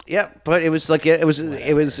 but... Yeah, but it was like it was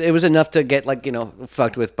enough to get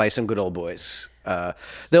fucked with by some good old boys.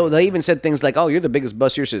 Though they even said things like, "Oh, you're the biggest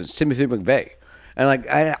buster since Timothy McVeigh," and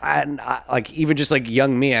I even just like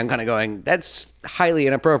young me, I'm kind of going, "That's highly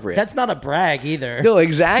inappropriate." That's not a brag either. No,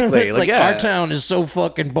 exactly. It's our town is so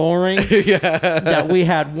fucking boring that we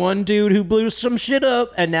had one dude who blew some shit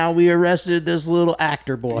up, and now we arrested this little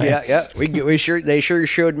actor boy. Yeah. They sure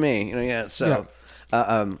showed me. So. Yeah.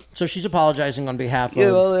 So she's apologizing on behalf Yeah,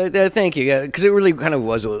 of. well, thank you. Yeah, because it really kind of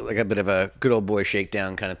was like a bit of a good old boy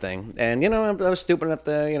shakedown kind of thing. And I was stupid enough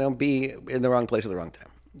to be in the wrong place at the wrong time.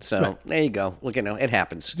 So there you go. Look, it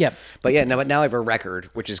happens. Yep. But yeah, but now I have a record,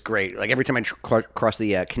 which is great. Like every time I cross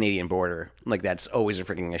the Canadian border, like that's always a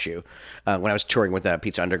freaking issue. When I was touring with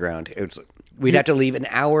Pizza Underground, we'd have to leave an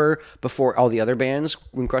hour before all the other bands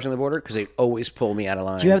when crossing the border because they always pull me out of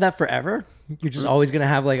line. Do you have that forever? You're just always going to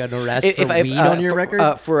have like an arrest for weed on your record?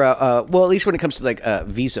 Well, at least when it comes to like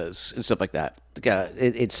visas and stuff like that,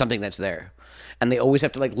 it's something that's there. And they always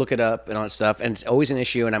have to like look it up and all that stuff, and it's always an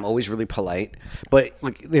issue. And I'm always really polite, but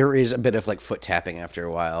like there is a bit of like foot tapping after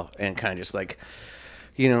a while, and kind of just like,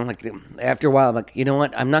 like after a while, I'm like, you know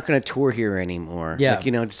what? I'm not going to tour here anymore. Yeah. Like,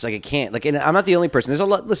 it's like I can't. Like, and I'm not the only person. There's a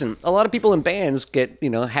lot. Listen, a lot of people in bands get,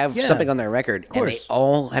 have something on their record, and they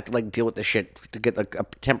all have to like deal with the shit to get like a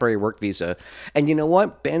temporary work visa. And you know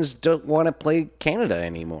what? Bands don't want to play Canada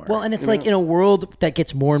anymore. Well, and it's like in a world that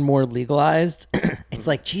gets more and more legalized, it's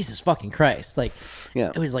like Jesus fucking Christ. Like,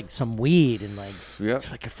 it was like some weed and like,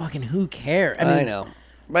 it's like fucking who cares? I know.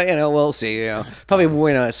 But, we'll see.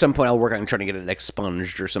 Probably at some point I'll work on trying to get it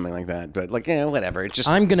expunged or something like that. But, like, whatever. It's just.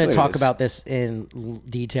 I'm going to talk about this in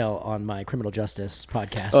detail on my criminal justice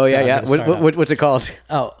podcast. Oh, yeah. What's it called?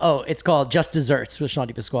 Oh, it's called Just Desserts with Sean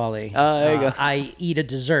DiPasquale. There you go. I eat a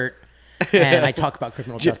dessert. And I talk about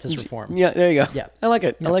criminal justice reform. Yeah, there you go. Yeah, I like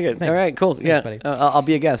it. Yeah, I like it. thanks. All right, cool. Thanks, buddy. I'll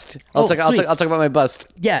be a guest. I'll talk about my bust.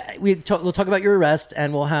 Yeah, we'll talk about your arrest,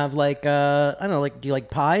 and we'll have like I don't know, like do you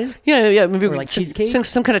like pie? Yeah. Maybe or like cheesecake,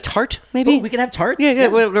 some kind of tart. Maybe we can have tarts. Yeah.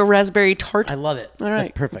 A raspberry tart. I love it. All right,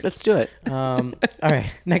 that's perfect. Let's do it. All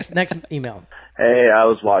right, next email. Hey, I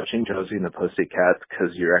was watching Josie and the Pussycats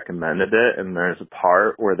because you recommended it, and there's a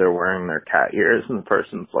part where they're wearing their cat ears, and the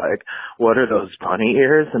person's like, what are those bunny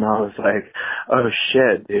ears? And I was like, oh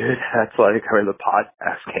shit, dude, that's like where the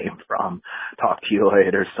podcast came from. Talk to you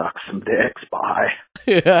later, suck some dicks, bye.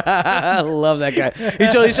 I love that guy. He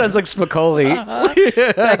totally sounds like Spicoli.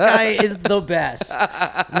 That guy is the best.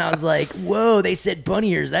 And I was like, whoa, they said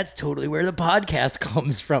bunny ears. That's totally where the podcast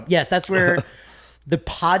comes from. Yes, that's where... The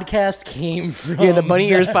podcast came from. Yeah, the Bunny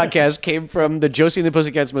Ears podcast came from the Josie and the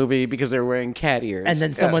Pussycats movie because they're wearing cat ears. And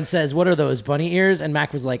then someone says, what are those, bunny ears? And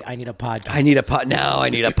Mac was like, I need a podcast. I need a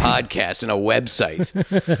podcast and a website.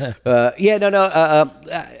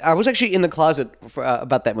 I was actually in the closet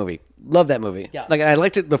about that movie. Love that movie. Yeah. Like, I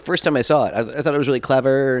liked it the first time I saw it. I thought it was really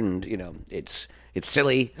clever and, it's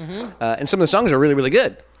silly. And some of the songs are really, really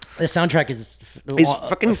good. The soundtrack is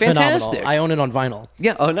fucking fantastic. Phenomenal. I own it on vinyl.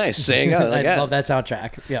 Yeah. Oh, nice. There you go. I love that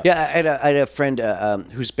soundtrack. Yeah. Yeah. I had a friend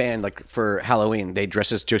whose band, like for Halloween, they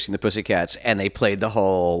dressed as Josie and the Pussycats, and they played the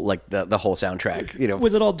whole the whole soundtrack.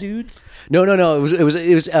 Was it all dudes? No. It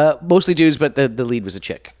was mostly dudes, but the lead was a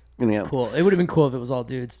chick. Cool. It would have been cool if it was all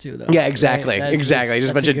dudes too, though. Yeah, exactly. Right? Exactly.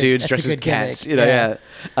 Just a bunch of dudes dressed as cats.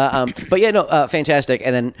 But fantastic.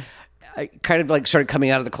 And then I kind of like started coming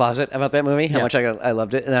out of the closet about that movie, how much I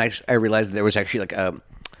loved it, and then I realized that there was actually like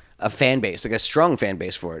a fan base, like a strong fan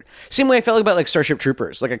base for it. Same way I felt about like Starship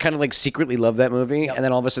Troopers. Like I kind of like secretly loved that movie, and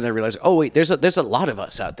then all of a sudden I realized, oh wait, there's a lot of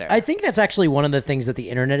us out there. I think that's actually one of the things that the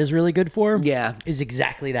internet is really good for. Yeah, is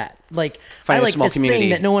exactly that. Like finding I like a small this community thing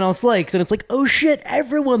that no one else likes, and it's like, oh shit,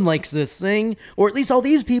 everyone likes this thing, or at least all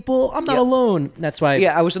these people. I'm not alone. That's why.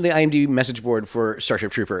 Yeah, I was on the IMDb message board for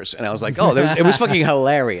Starship Troopers, and I was like, oh, it was fucking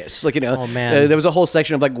hilarious. Like oh man, there was a whole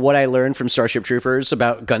section of like what I learned from Starship Troopers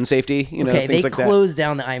about gun safety. Things they like that. closed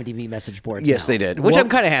down the IMDb message boards. Yes, they did, which I'm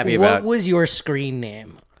kind of happy about. What was your screen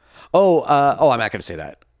name? I'm not going to say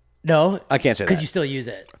that. No, I can't say that because you still use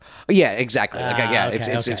it. Yeah, exactly. So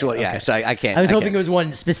I can't. I was hoping it was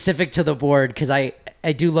one specific to the board because I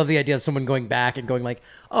do love the idea of someone going back and going like,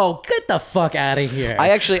 oh, get the fuck out of here. I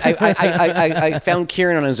actually I found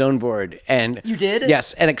Kieran on his own board, and you did?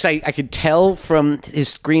 Yes, and I could tell from his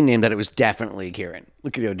screen name that it was definitely Kieran.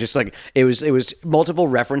 Look at just like it was multiple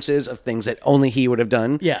references of things that only he would have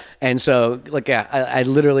done. Yeah, and so I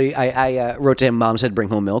literally wrote to him, "Mom said bring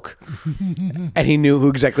home milk," and he knew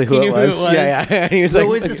exactly who it was. Yeah. And he was what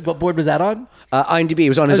was this? What board was that on? IMDb. He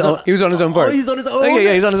was on his own. He was on his own board. Oh, he's on his own.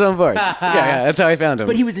 Yeah, he's on his own board. yeah, that's how I found him.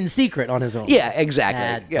 But he was in secret on his own. Yeah, exactly.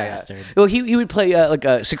 Bad bastard. Well, he would play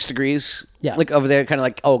like 6 Degrees Yeah. Like over there, kind of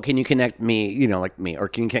like, oh, can you connect me, like me, or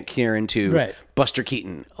can you connect Kieran to Right. Buster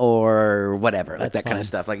Keaton or whatever, like That's that kind fine. of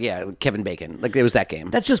stuff. Like, yeah, Kevin Bacon. Like, it was that game.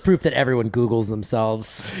 That's just proof that everyone Googles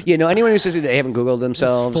themselves. Anyone who says that they haven't Googled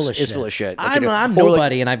themselves It's full of is shit. full of shit. Like, I'm or, like,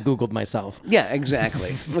 nobody, and I've Googled myself. yeah,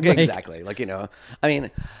 exactly. Like, Like- exactly. Like, I mean,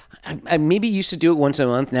 I maybe used to do it once a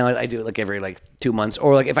month. Now I do it like every 2 months.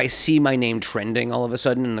 Or like if I see my name trending all of a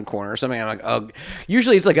sudden in the corner or something, I'm like, oh,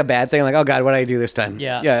 usually it's like a bad thing. I'm like, oh God, what did I do this time?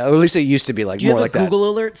 Yeah. Yeah. Or at least it used to be like Do you more have like a Google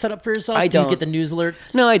alert set up for yourself? I Do don't. you get the news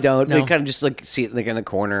alerts? No, I don't. No. They kind of just like see it like in the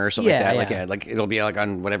corner or something Yeah, like that. yeah. Like it'll be like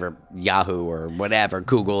on whatever Yahoo or whatever,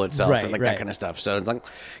 Google itself, or Right, like right. that kind of stuff. So it's like,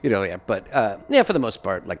 yeah. But yeah, for the most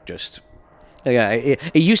part, like just it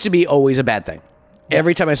used to be always a bad thing.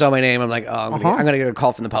 Every time I saw my name, I'm like, oh, I'm gonna get a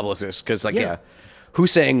call from the publicist because who's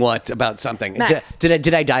saying what about something? Matt.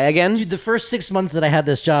 Did I die again? Dude, the first 6 months that I had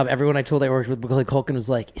this job, everyone I told I worked with Macaulay Culkin was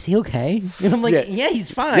like, "Is he okay?" And I'm like, "Yeah, he's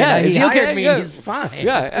fine. Yeah, He is he hired okay? me. Yeah. He's fine."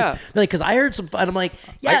 Yeah, yeah. They're like, because I heard some, and I'm like,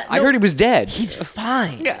 "Yeah, I heard he was dead. He's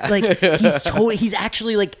fine. Yeah. Like he's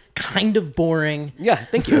actually like kind of boring." Yeah,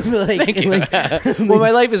 thank you. Like- Thank you. like- Well,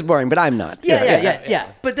 my life is boring, but I'm not.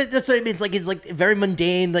 Yeah. But that's what it means. Like, he's like very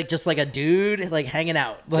mundane, like just like a dude, like hanging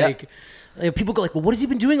out. Like people go like, "Well, what has he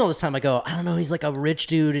been doing all this time?" I go, "I don't know. He's like a rich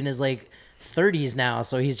dude in his like 30s now,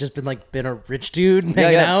 so he's just been a rich dude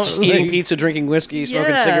hanging out, eating like, pizza, drinking whiskey,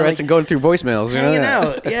 smoking Yeah, cigarettes, like, and going through voicemails. hanging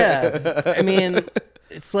out." Yeah. I mean,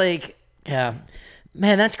 it's like, yeah,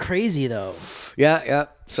 man, that's crazy though. Yeah.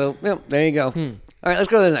 So there you go. All right, let's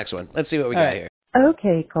go to the next one. Let's see what we got here.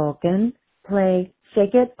 Okay, Culkin, play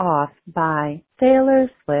Shake It Off by Taylor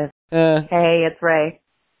Swift. Hey, it's Ray.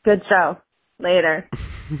 Good show. Later.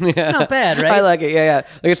 Yeah. Not bad, right? I like it. Yeah.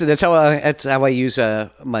 Like I said, that's how I use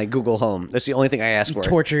my Google Home. That's the only thing I ask for.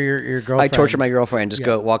 Torture your girlfriend. I torture my girlfriend. Just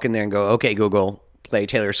go walk in there and go, okay, Google, play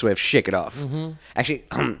Taylor Swift, Shake It Off. Mhm. Actually,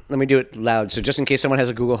 let me do it loud. So just in case someone has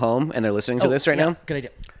a Google Home and they're listening to this right now. Good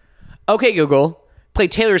idea. Okay, Google, play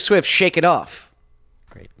Taylor Swift, Shake It Off.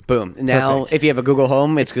 Great. Boom. Now, Perfect. if you have a Google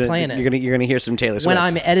Home, playing it. you're gonna hear some Taylor Swift. When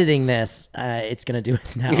I'm editing this, it's gonna do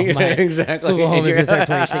it now. Yeah, My exactly. Google Home is gonna start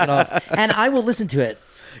playing Shake It Off, and I will listen to it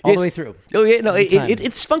all the way through. Oh yeah, no, Every time.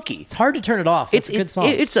 it's spunky. It's hard to turn it off. It's a good song.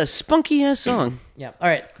 It's a spunky ass song. Yeah. All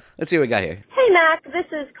right. Let's see what we got here. Hey, Mac. This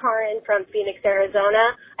is Karin from Phoenix, Arizona.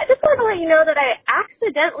 I just want to let you know that I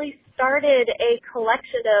accidentally started a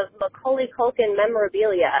collection of Macaulay Culkin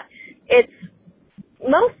memorabilia. It's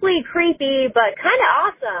mostly creepy, but kind of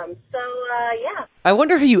awesome. So, yeah. I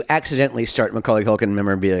wonder how you accidentally start Macaulay Culkin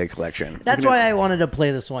memorabilia collection. That's why I wanted to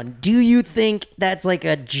play this one. Do you think that's like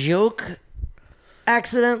a joke?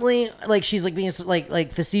 Accidentally, like she's like being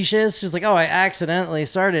like facetious. She's like, "Oh, I accidentally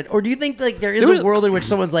started." Or do you think like there is a world in which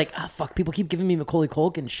someone's like, "Ah, fuck, people keep giving me Macaulay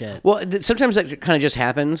Culkin shit." Well, sometimes that kind of just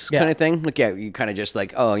happens, kind of thing. Like, you kind of just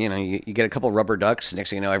like, oh, you get a couple rubber ducks.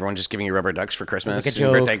 Next thing you know, everyone's just giving you rubber ducks for Christmas, It's like a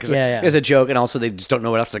and your joke. birthday, 'cause Yeah. it's a joke, and also they just don't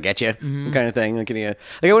know what else to get you, Mhm. kind of thing. Like, I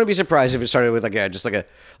wouldn't be surprised if it started with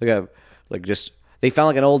just they found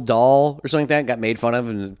like an old doll or something like that, got made fun of,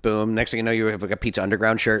 and boom. Next thing you know, you have like a Pizza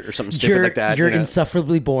Underground shirt or something stupid like that. You're you know?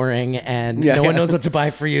 insufferably boring, and Yeah, no one yeah. knows what to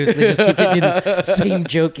buy for you, so they just keep giving you the same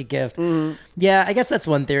jokey gift. Yeah, I guess that's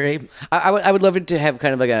one theory. I would love it to have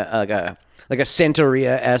kind of like a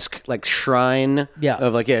Santeria-esque like shrine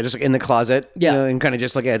of just like in the closet, and kind of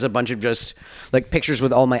just like it's a bunch of just like pictures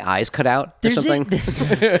with all my eyes cut out or something.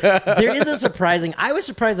 There is a surprising. I was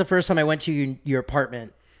surprised the first time I went to your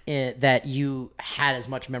apartment that you had as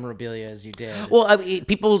much memorabilia as you did. Well, I mean,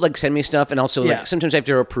 people like send me stuff, and also Yeah. like sometimes I have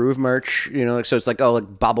to approve merch, so it's like like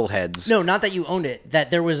bobbleheads. No, not that you owned it. That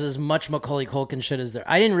there was as much Macaulay Culkin shit as there.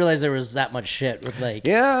 I didn't realize there was that much shit with like.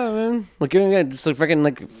 Yeah, man. Like it's like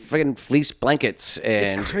freaking fleece blankets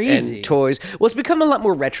and crazy. and toys. Well, it's become a lot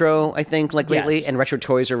more retro, I think, like lately, Yes. and retro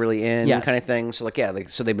toys are really in Yes. kind of thing. So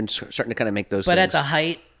so they've been starting to kind of make those. But things. at the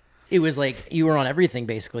height, it was like you were on everything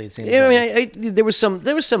basically. It seems. Yeah, like. I mean, there was some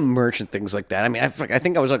merch and things like that. I mean, I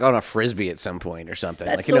think I was like on a frisbee at some point or something.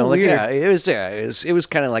 That's like so weird. it was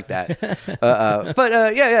kind of like that.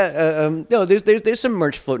 No, there's some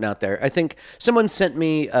merch floating out there. I think someone sent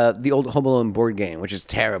me the old Home Alone board game, which is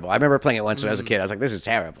terrible. I remember playing it once when I was a kid. I was like, this is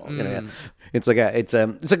terrible. It's like it's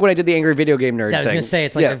like when I did the Angry Video Game Nerd. I was thing. gonna say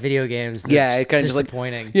it's like the video games. Yeah, It's it kind of just like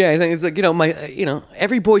disappointing. Yeah, I think it's like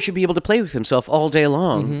every boy should be able to play with himself all day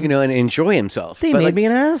long, and enjoy himself. They But, made like, me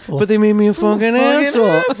an asshole. But they made me a fucking asshole.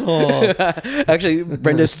 asshole. Actually,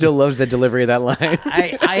 Brenda still loves the delivery of that line.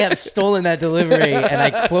 I have stolen that delivery and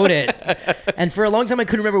I quote it. And for a long time I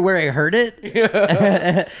couldn't remember where I heard it.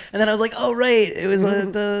 And then I was like, oh right, it was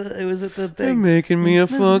at the They're thing. making me a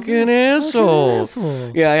fucking asshole.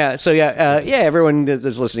 Yeah. So yeah, everyone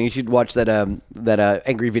that's listening, you should watch that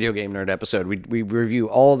Angry Video Game Nerd episode. We review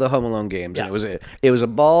all the Home Alone games, and it was a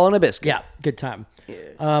ball and a biscuit. Yeah, good time.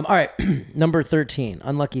 All right, number 13,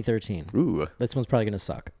 Unlucky 13. Ooh. This one's probably going to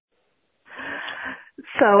suck.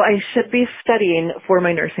 So I should be studying for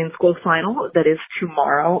my nursing school final that is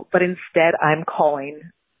tomorrow, but instead I'm calling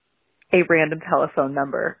a random telephone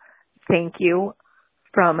number. Thank you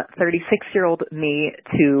from 36-year-old me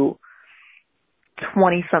to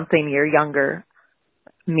 20-something year younger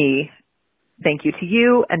me. Thank you to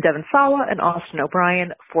you and Devin Sawa and Austin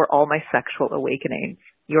O'Brien for all my sexual awakenings.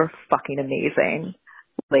 You're fucking amazing.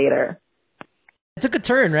 Later. It took a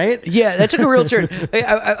turn, right? Yeah, that took a real turn.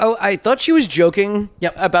 I thought she was joking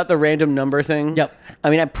about the random number thing. Yep. I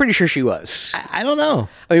mean, I'm pretty sure she was. I don't know.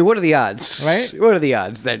 I mean, what are the odds? Right? What are the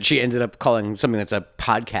odds that she ended up calling something that's a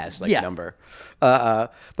podcast number?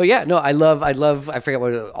 But yeah, no, I forget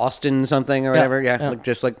what, Austin something or whatever. Yeah. Like,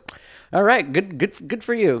 just like, all right, good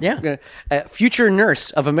for you. Yeah. Future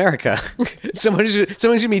nurse of America. someone's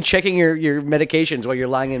gonna be checking your medications while you're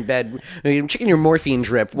lying in bed. You're checking your morphine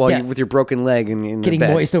drip while you with your broken leg and in getting the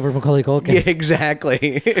bed. moist over Macaulay Culkin. Yeah,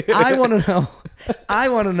 exactly. I want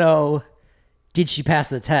to know. Did she pass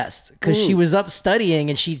the test? Because she was up studying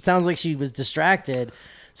and she sounds like she was distracted.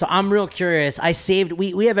 So I'm real curious. I saved.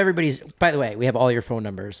 We have everybody's. By the way, we have all your phone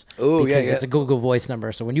numbers. Oh yeah, because it's a Google Voice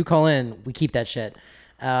number. So when you call in, we keep that shit.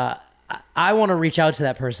 I want to reach out to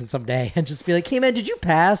that person someday and just be like, "Hey man, did you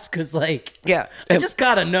pass?" Because I just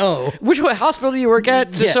gotta know. Which hospital do you work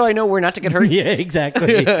at, just so I know where not to get hurt. Yeah,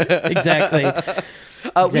 exactly, exactly.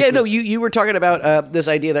 Yeah, no, you were talking about this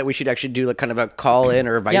idea that we should actually do like kind of a call in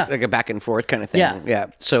or like a back and forth kind of thing. Yeah.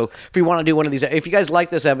 So if we want to do one of these, if you guys like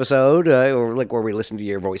this episode or like where we listen to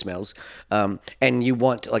your voicemails, and you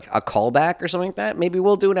want like a callback or something like that, maybe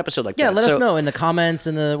we'll do an episode like that. Yeah, let us know in the comments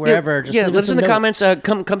and the wherever. Just let us in the comments.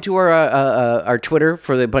 Come to our Twitter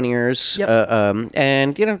for the bunny ears.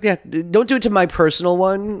 And don't do it to my personal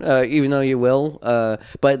one, even though you will.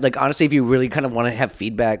 But like honestly, if you really kind of want to have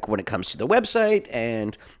feedback when it comes to the website and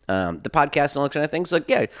the podcast and all that kind of things, like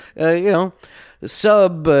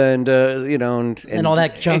sub and and all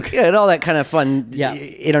that junk, and all that kind of fun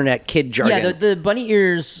internet kid jargon. Yeah, the bunny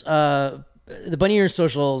ears. The Bunny Ears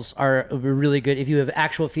socials are really good. If you have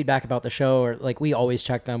actual feedback about the show, or like we always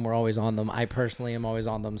check them, we're always on them. I personally am always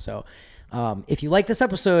on them. So if you like this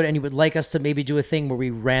episode and you would like us to maybe do a thing where we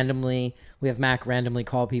have Mac randomly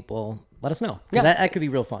call people, let us know. Yeah. That could be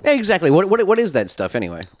real fun. Exactly. What is that stuff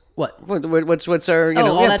anyway? What's our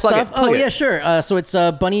all that stuff? Plug it. Yeah, sure. So it's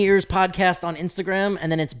Bunny Ears Podcast on Instagram,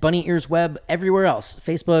 and then it's Bunny Ears Web everywhere else: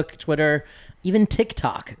 Facebook, Twitter, even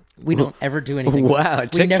TikTok. We don't ever do anything. Wow,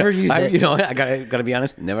 we never use it. You know what? I gotta be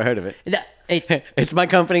honest. Never heard of it. It's my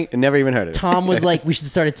company. Never even heard of it. Tom was like, "We should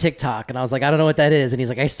start a TikTok," and I was like, "I don't know what that is." And he's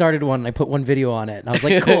like, "I started one and I put one video on it." And I was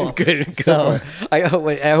like, "Cool." Good. So I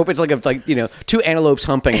hope it's like two antelopes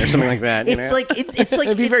humping or something like that. It's like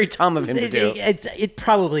it'd be very Tom of him to do. It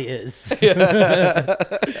probably is.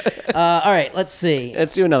 All right, let's see.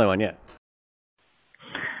 Let's do another one. Yeah.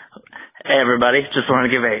 Hey everybody, just want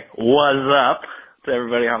to give a what's up to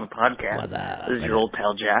everybody on the podcast. What's up? This is your old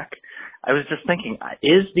pal Jack. I was just thinking,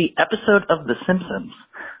 is the episode of The Simpsons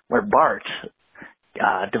where Bart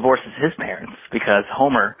divorces his parents because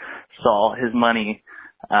Homer saw his money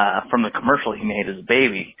from the commercial he made as a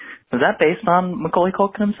baby, was that based on Macaulay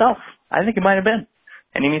Culkin himself? I think it might have been.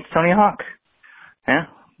 And he meets Tony Hawk. Yeah,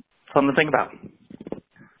 something to think about.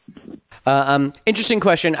 Interesting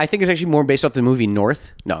question. I think it's actually more based off the movie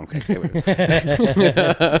North. No, I'm kidding.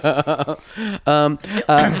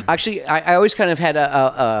 Actually, I always kind of had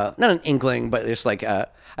not an inkling, but it's like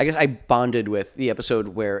I guess I bonded with the episode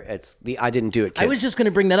where it's the I didn't do it kid. I was just going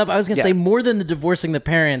to bring that up. I was going to say more than the divorcing the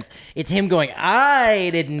parents, it's him going,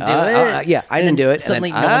 I didn't do it. Yeah, I didn't do it.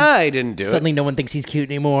 Suddenly, I didn't do it. Suddenly, no one thinks he's cute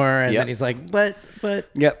anymore, and then he's like, but.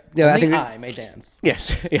 Yep. Yeah, only I may dance.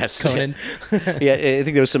 Yes. Conan. Yeah, I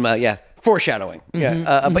think there was some foreshadowing.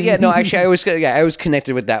 Yeah, but yeah, no, actually, I was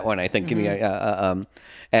connected with that one. I think,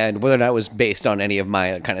 and whether or not it was based on any of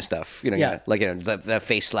my kind of stuff, the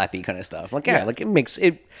face slappy kind of stuff. Like, like it makes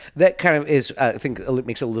it that kind of is. I think it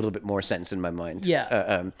makes a little bit more sense in my mind.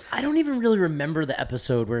 Yeah, I don't even really remember the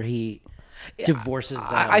episode where he divorces them.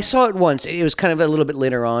 I saw it once. It was kind of a little bit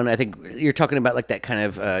later on. I think you're talking about like that kind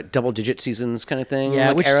of double-digit seasons kind of thing. Yeah,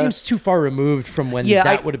 like which seems too far removed from when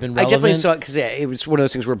that would have been relevant. I definitely saw it because it was one of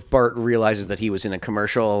those things where Bart realizes that he was in a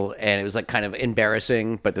commercial and it was like kind of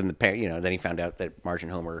embarrassing. But then then he found out that Marge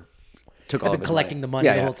and Homer took all of his collecting money. the money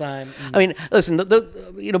the whole time. Mm-hmm. I mean, listen,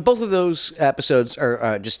 both of those episodes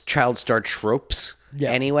are just child star tropes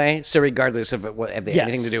anyway. So regardless of if they have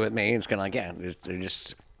anything to do with me, it's kind of like they're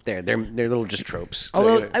just They're little just tropes.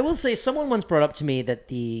 Although I will say, someone once brought up to me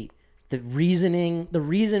that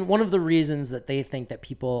one of the reasons that they think that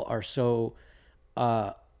people are so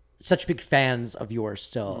such big fans of yours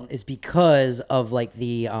still is because of like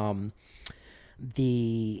the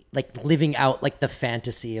like living out like the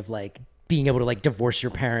fantasy of like being able to like divorce your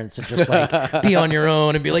parents and just like be on your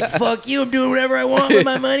own and be like, fuck you, I'm doing whatever I want with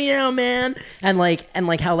my money now, man. And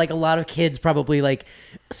like how like a lot of kids probably like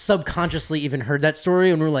subconsciously even heard that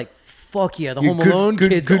story and were like, fuck yeah, the Home Alone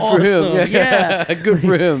kid's good awesome. for him. Yeah. Good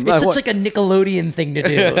for him. It's such like a Nickelodeon thing to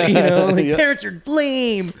do, you know? Like parents are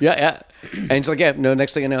lame. Yeah. And it's like,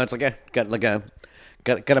 next thing you know, it's like, got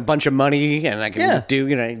a bunch of money and I can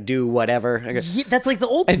do whatever. That's like the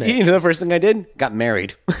ultimate. And the first thing I did, got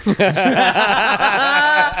married. Is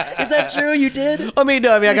that true? You did? I mean,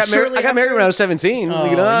 I got married when I was 17.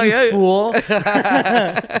 Oh, you fool.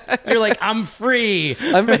 You're like, I'm free.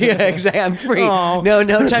 Exactly. I'm free. Oh. No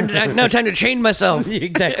time to chain myself.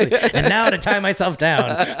 Exactly. And now to tie myself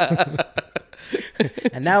down.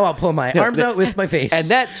 And now I'll pull my arms out with my face. And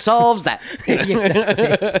that solves that.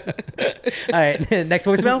 Exactly. All right. Next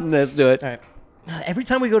voicemail? Let's do it. All right. Every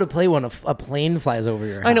time we go to play one, a plane flies over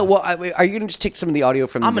your house. I know. Well, are you going to just take some of the audio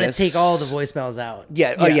from I'm going to this? take all the voicemails out.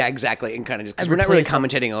 Yeah. Oh, yeah, exactly. And kind of just, because we're not really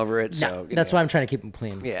commentating over it. So that's why I'm trying to keep them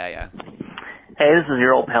clean. Yeah. Hey, this is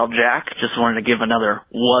your old pal Jack. Just wanted to give another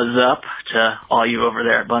 "was up" to all you over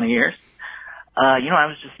there at Bunny Ears. I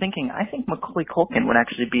was just thinking, I think Macaulay Culkin would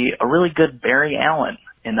actually be a really good Barry Allen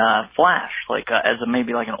in Flash, like as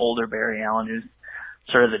maybe like an older Barry Allen who's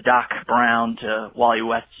sort of the Doc Brown to Wally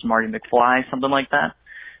West's Marty McFly, something like that.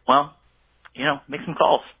 Well, make some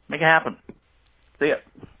calls, make it happen. See ya.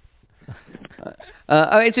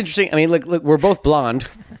 It's interesting. I mean, look, we're both blonde,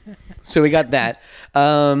 so we got that.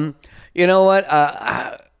 You know what?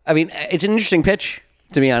 I mean, it's an interesting pitch,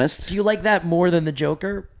 to be honest. Do you like that more than the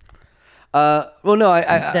Joker? Well, no,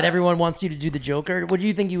 that everyone wants you to do the Joker. What do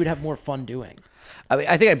you think you would have more fun doing? I mean,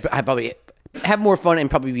 I think I'd probably have more fun and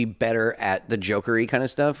probably be better at the Joker-y kind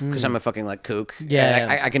of stuff because I'm a fucking like kook. Yeah,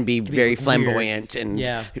 and I can be very flamboyant and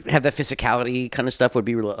have that physicality kind of stuff would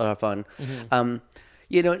be a lot of fun.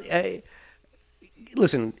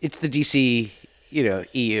 Listen, it's the DC,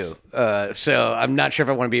 EU. So I'm not sure if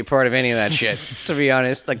I want to be a part of any of that shit, to be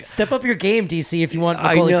honest. Like, step up your game, DC, if you want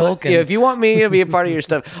Macaulay Culkin. Yeah, if you want me to be a part of your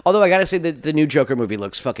stuff. Although I gotta say that the new Joker movie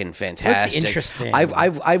looks fucking fantastic. Looks interesting.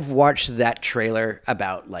 I've watched that trailer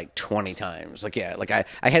about like 20 times. Like, yeah, like I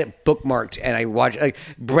had it bookmarked and I watched. Like,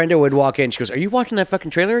 Brenda would walk in. She goes, "Are you watching that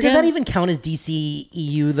fucking trailer again?" Does that even count as DC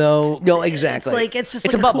EU though? No, exactly. It's just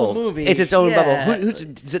a like bubble. Cool movie. It's its own bubble.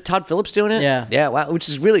 Is it Todd Phillips doing it? Yeah. Wow. Which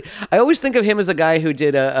is really. I always think of him as the guy who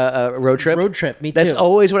did a road trip. Road trip. Me too. That's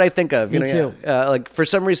always what I think of. Me too. Like for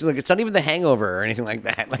some reason, like it's not even The Hangover or anything like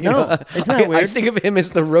that. Like, No, isn't that weird? I think of him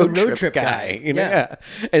as the road trip trip guy. Yeah.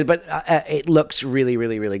 But it looks really,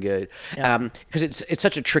 really, really good. Because it's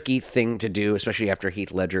such a tricky thing to do, especially after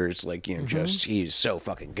Heath Ledger's just he's so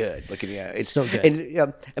fucking good. Like it's so good.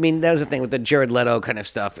 And I mean that was the thing with the Jared Leto kind of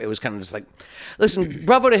stuff. It was kind of just like, listen,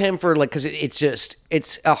 bravo to him for because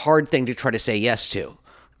it's a hard thing to try to say yes to.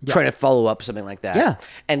 Trying to follow up something like that. Yeah.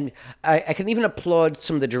 And I can even applaud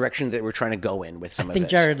some of the direction that we're trying to go in with some of it. I think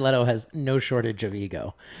Jared Leto has no shortage of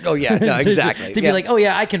ego. Oh, yeah. No, exactly. to be like, oh,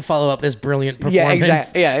 yeah, I can follow up this brilliant performance. Yeah,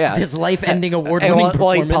 exactly. Yeah. This life-ending award-winning performance.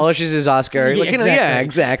 While he polishes his Oscar.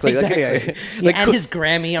 Exactly. Like, and his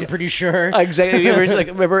Grammy, I'm pretty sure. Exactly.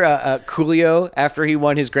 Remember Coolio after he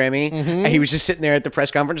won his Grammy? And he was just sitting there at the press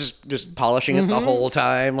conference just polishing it the whole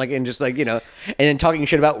time. And just and then talking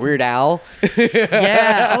shit about Weird Al.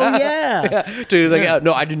 Yeah. Oh, yeah. Dude,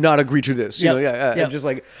 no, I did not agree to this. And just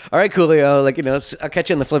like, all right, Coolio, I'll catch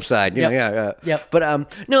you on the flip side. But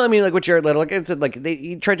no, I mean, like with Jared Leto, like I said,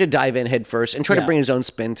 he tried to dive in head first and try to bring his own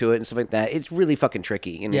spin to it and stuff like that. It's really fucking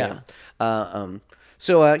tricky.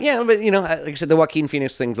 So like I said, the Joaquin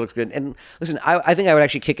Phoenix things looks good. And listen, I think I would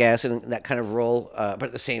actually kick ass in that kind of role. But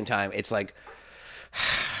at the same time, it's like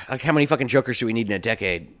how many fucking Jokers do we need in a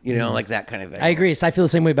decade? Like that kind of thing. I agree. So I feel the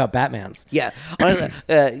same way about Batman's. Yeah. My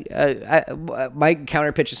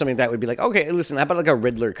counter pitch to something like that would be like, okay, listen, how about like a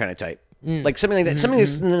Riddler kind of type? Like something like that. Something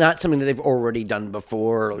that's not something that they've already done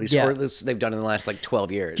before, or at least they've done in the last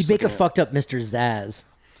 12 years. You make a fucked up Mr. Zaz.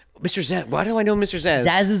 Mr. Zaz. Why do I know Mr. Zaz?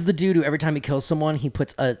 Zaz is the dude who every time he kills someone, he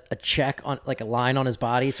puts a check on a line on his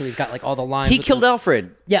body, so he's got all the lines. He killed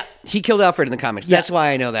Alfred. Yeah, he killed Alfred in the comics. That's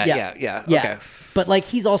why I know that. Yeah. Okay. But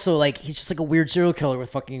he's also he's just a weird serial killer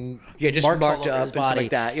with fucking just marks marked all over up his and body. stuff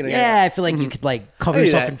like that. I feel like you could cover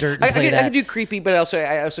yourself in dirt. And I play that. could do creepy, but I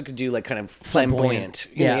also could do kind of flamboyant.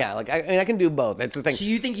 I can do both. That's the thing. So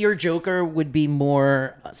you think your Joker would be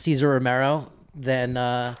more Cesar Romero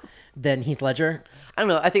than Heath Ledger. I don't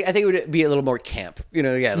know. I think it would be a little more camp.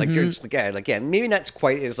 Like just maybe not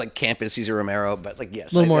quite as like camp as Cesar Romero, but like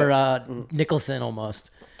yes, a little more Nicholson almost.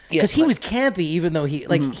 Because he was campy, even though he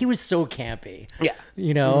he was so campy. Yeah,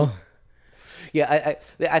 Yeah,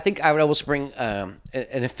 I think I would almost bring an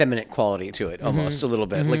effeminate quality to it, almost a little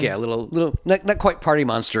bit, like a little not quite party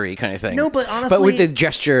monstery kind of thing. No, but honestly, but with the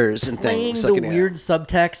gestures and things, playing the weird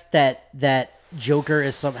subtext that Joker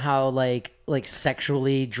is somehow like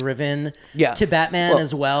sexually driven to Batman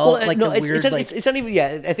as well. Like no, the weird, it's not even.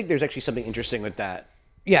 Yeah, I think there's actually something interesting with that.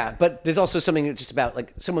 Yeah, but there's also something just about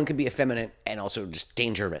like someone could be effeminate and also just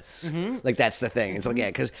dangerous. Like that's the thing. It's like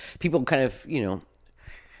because people kind of you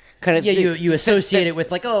associate it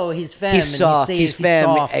with like, oh, he's femme, he's soft, and he's femme,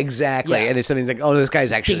 soft. Exactly, and it's something like, oh, this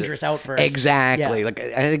guy's actually dangerous outburst. Exactly, like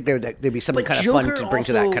I think there'd be something kind of fun to bring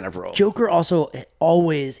to that kind of role. Joker also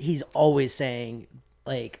he's always saying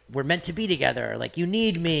like, we're meant to be together, like you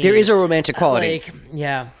need me. There is a romantic quality,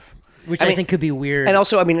 which I think could be weird. And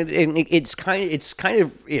also, I mean, it's kind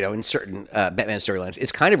of in certain Batman storylines,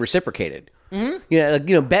 it's kind of reciprocated.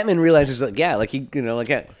 Mm-hmm. Batman realizes that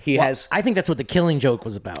he has. I think that's what the Killing Joke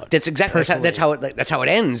was about. That's exactly that's how it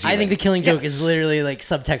ends. I think the Killing Joke is literally like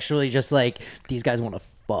subtextually just like these guys want to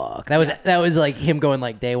fuck. That was like him going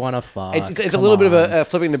like they want to fuck. It's a little bit of a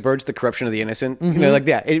flipping the bird to the corruption of the innocent. Mm-hmm.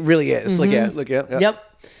 It really is. Mm-hmm. Yep.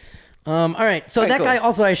 All right. So that guy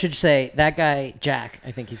also, I should say, that guy, Jack, I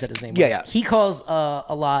think he said his name was. Yeah. He calls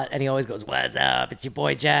a lot, and he always goes, "What's up? It's your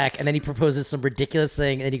boy Jack." And then he proposes some ridiculous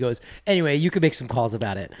thing, and then he goes, "Anyway, you can make some calls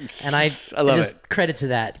about it." And I love just it. Credit to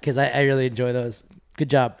that, because I really enjoy those. Good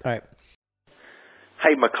job. All right.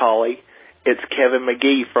 Hey, Macaulay. It's Kevin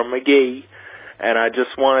McGee from McGee, and I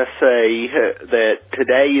just want to say that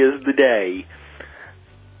today is the day.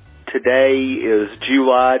 Today is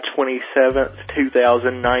July 27th,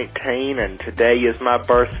 2019, and today is my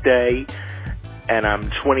birthday, and I'm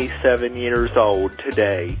 27 years old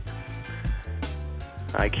today.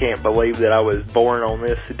 I can't believe that I was born on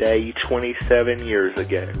this day 27 years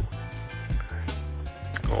ago.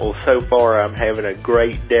 Well, so far I'm having a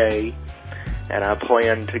great day, and I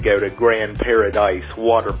plan to go to Grand Paradise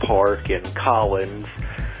Water Park in Collins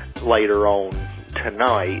later on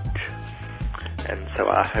tonight. And so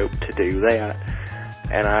I hope to do that.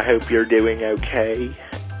 And I hope you're doing okay.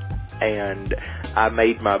 And I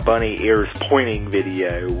made my bunny ears pointing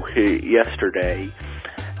video yesterday.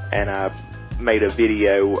 And I made a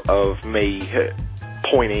video of me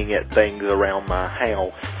pointing at things around my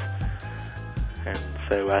house. And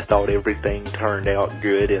so I thought everything turned out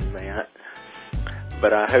good in that.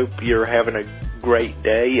 But I hope you're having a great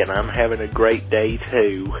day, and I'm having a great day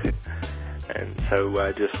too. And so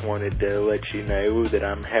I just wanted to let you know that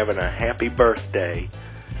I'm having a happy birthday.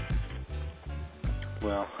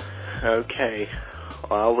 Well, okay.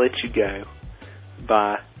 Well, I'll let you go.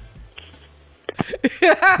 Bye.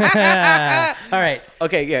 All right.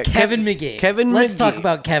 Okay, yeah. Kevin McGee. Let's talk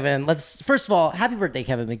about Kevin. First of all, happy birthday,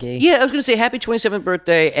 Kevin McGee. Yeah, I was going to say happy 27th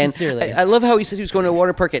birthday. Sincerely. And I love how he said he was going to a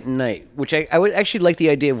water park at night, which I would actually like the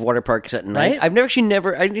idea of water parks at night. Right? I've I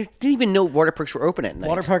didn't even know water parks were open at night.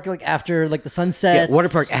 Water park like after like the sunset. Yeah, water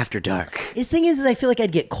park after dark. The thing is I feel like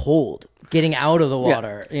I'd get cold getting out of the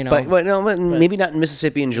water, But maybe not in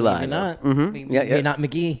Mississippi in July. Maybe not. Mm-hmm. Maybe not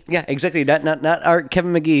McGee. Yeah, exactly. Not our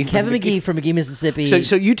Kevin McGee. Kevin McGee from McGee, Mississippi.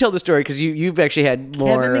 So you tell the story because you've actually had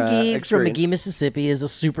more Kevin McGee from experience. McGee, Mississippi is a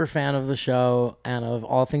super fan of the show and of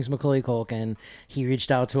all things Macaulay Culkin. He reached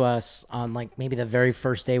out to us on like maybe the very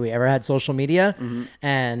first day we ever had social media,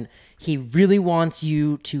 and he really wants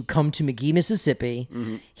you to come to McGee, Mississippi.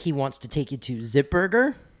 He wants to take you to Zip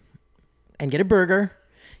Burger and get a burger.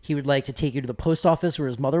 He would like to take you to the post office where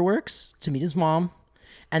his mother works to meet his mom,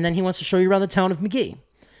 and then he wants to show you around the town of McGee.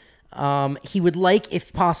 He would like,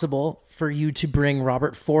 if possible, for you to bring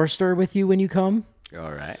Robert Forster with you when you come.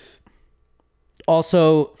 All right.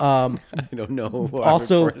 Also, I don't know.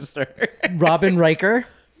 Robin Riker.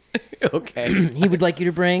 Okay. He would like you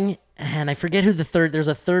to bring, and I forget who there's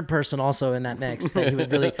a third person also in that mix that he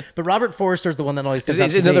would really, but Robert Forster's the one that always stands out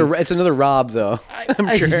to me. It's another Rob though.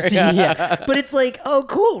 I'm sure. Yeah. But it's like, oh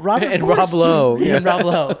cool, Robert and Forster. Rob Lowe. Yeah. And Rob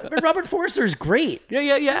Lowe. But Robert Forster's great.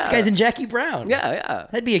 Yeah. This guy's in Jackie Brown. Yeah.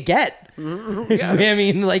 That'd be a get. Yeah. I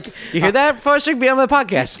mean, like, you hear that? Forster be on the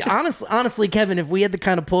podcast. Honestly, Kevin, if we had the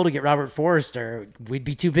kind of pull to get Robert Forster, we'd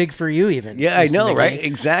be too big for you even. Yeah, I know, right?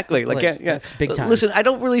 Exactly. Like, yeah. That's big time. Listen, I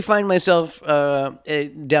don't really find myself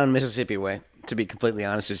down Mississippi way. To be completely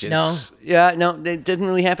honest, it's just it didn't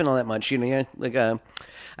really happen all that much. It's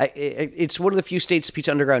one of the few states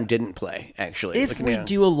Pizza Underground didn't play. Actually, if we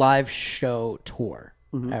do a live show tour,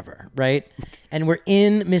 ever, right? And we're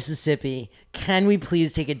in Mississippi. Can we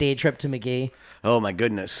please take a day trip to McGee? Oh my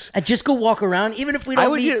goodness! And just go walk around. Even if we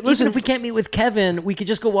don't meet, even if we can't meet with Kevin, we could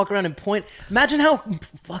just go walk around and point. Imagine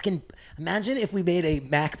if we made a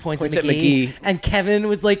Mac points at McGee, and Kevin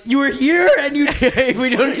was like, "You were here," and you we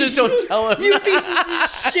don't tell him. You pieces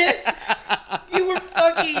of shit! You were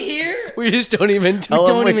fucking here. We just don't even tell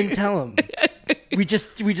him. We don't even tell him. We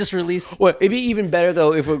just release. Well, it'd be even better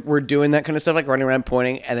though if we're doing that kind of stuff, like running around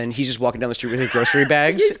pointing, and then he's just walking down the street with his grocery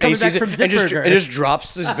bags. He's coming back from and just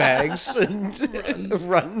drops his bags and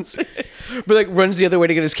runs. But like runs the other way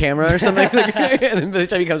to get his camera or something. And then by the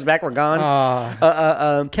time he comes back, we're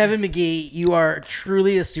gone. Kevin McGee, you are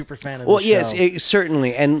truly a super fan of the show. Well, yes,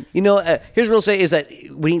 certainly. And here's what I'll say is that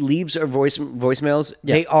when he leaves our voicemails,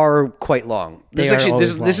 they are quite long. This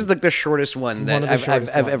is like the shortest one that I've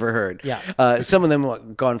ever heard. Yeah. Some of them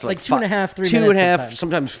have gone for like 2.5, 3 minutes. 2.5,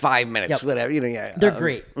 sometimes 5 minutes, Yep. whatever. They're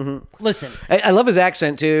great. Listen, I love his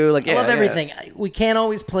accent too. Like I love everything. We can't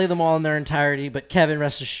always play them all in their entirety, but Kevin,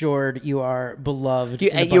 rest assured, you are beloved.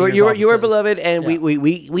 You are beloved, and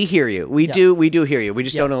we hear you. We do hear you. We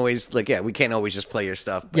just Yeah. don't always we can't always just play your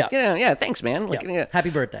stuff. But thanks, man. Happy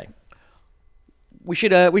birthday. We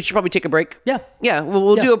should probably take a break. Yeah.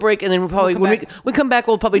 We'll do a break, and then when we come back,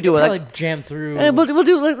 we'll probably do it. Jam through. We'll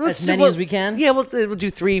do as many as we can. Yeah, we'll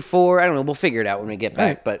do 3, 4. I don't know. We'll figure it out when we get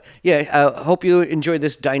back. Right. But hope you enjoyed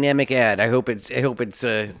this dynamic ad. I hope it's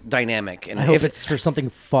dynamic. And I hope it's for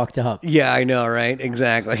something fucked up. Yeah, I know, right?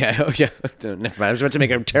 Exactly. Never mind. I was about to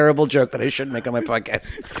make a terrible joke that I shouldn't make on my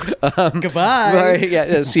podcast. Goodbye. Right,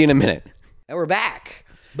 yeah. See you in a minute. And we're back.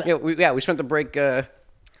 We spent the break.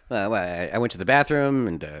 I went to the bathroom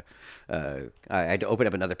and I had to open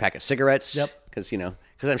up another pack of cigarettes. Yep. Because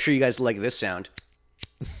I'm sure you guys like this sound.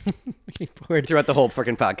 Throughout the whole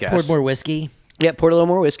freaking podcast. Poured more whiskey. Yeah, poured a little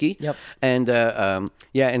more whiskey. Yep. And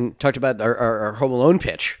and talked about our Home Alone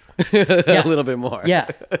pitch a little bit more. Yeah.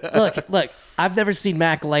 Look. I've never seen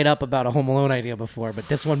Mac light up about a Home Alone idea before, but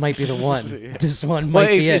this one might be the one. This one might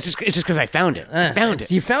be it's just because I found it.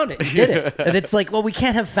 You found it. You did it. And it's like, well, we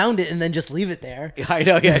can't have found it and then just leave it there. I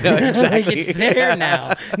know. Yeah, no, exactly. It's there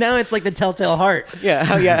now. Now it's like the telltale heart. Yeah.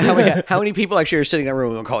 How many people actually are sitting in a room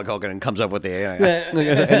with Macaulay Culkin and comes up with an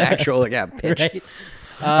actual pitch? Right.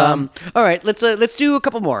 All right, let's do a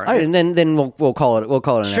couple more, and then we'll call it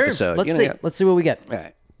an episode. Let's see what we get. All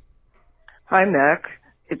right. Hi, Mac.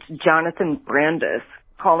 It's Jonathan Brandis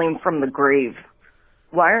calling from the grave.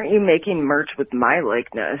 Why aren't you making merch with my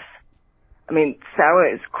likeness? I mean,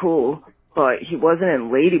 Sawa is cool, but he wasn't in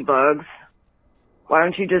Ladybugs. Why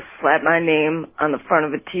don't you just slap my name on the front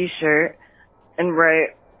of a t-shirt and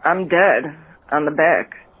write, "I'm dead," on the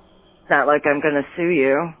back? It's not like I'm gonna sue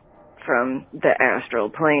you from the astral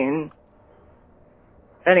plane.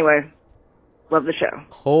 Anyway, love the show.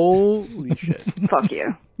 Holy shit. Fuck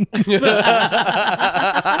you.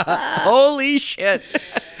 Holy shit.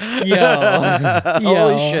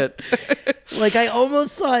 Holy shit. Like, I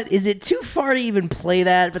almost thought, is it too far to even play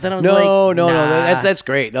that? But then I was no, nah. that's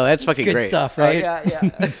great. No, that's fucking good great stuff, right?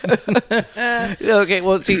 Yeah. Okay,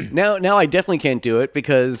 well, see, now I definitely can't do it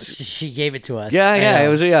because she gave it to us. It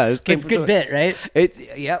was It's a good bit, right?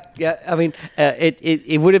 Yeah. I mean,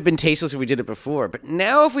 it would have been tasteless if we did it before, but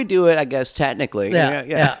now if we do it, I guess technically,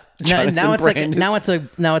 yeah. Now it's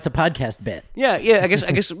now it's a podcast bit. Yeah. I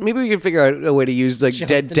guess maybe we can figure out a way to use like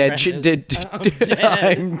dead.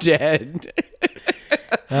 I'm dead.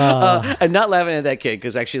 I'm not laughing at that kid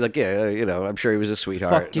because actually, I'm sure he was a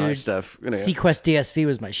sweetheart. Fuck, dude. And all that stuff. Sequest DSV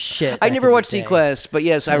was my shit. I never watched Sequest, but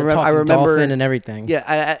yes, I remember Dolphin and everything. Yeah,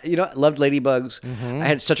 I loved Ladybugs. I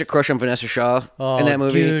had such a crush on Vanessa Shaw in that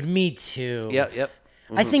movie. Dude, me too. Yep.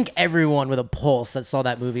 I think everyone with a pulse that saw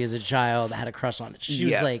that movie as a child had a crush on it. She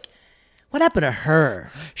was like, what happened to her?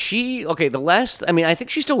 I think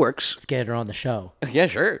she still works. Let's get her on the show. Yeah,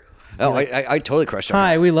 sure. Oh, I totally crushed on her.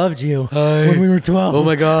 Hi, we loved you when we were 12. Oh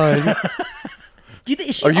my God. Do you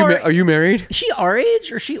think are you married? Is she our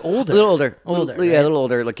age or is she older? A little older. Older. Yeah, a little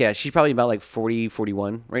older. She's probably about like 40,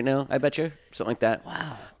 41 right now, I bet you. Something like that.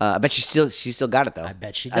 Wow. I bet she still got it though. I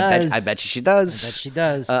bet she does. I bet she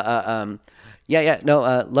does.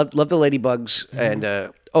 No, love the Ladybugs and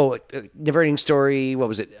Never Ending Story. What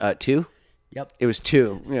was it? 2? Yep. It was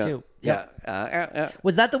 2. It was 2. Yeah.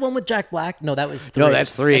 Was that the one with Jack Black? No, that was 3. No,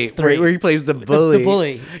 that's 3. Where he plays the bully. The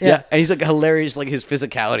bully. Yeah. And he's like hilarious. Like his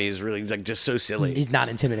physicality is really like just so silly. He's not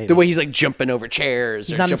intimidating. The way he's like jumping over chairs.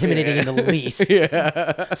 He's not intimidating in the least.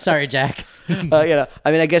 Yeah. Sorry, Jack. I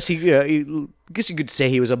mean, I guess he guess you could say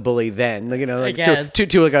he was a bully then, like, like guess.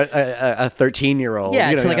 to like a 13-year-old.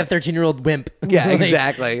 Yeah, to like a 13-year-old wimp. Yeah, Like,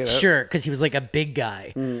 exactly. Sure, because he was like a big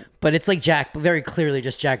guy, but it's like very clearly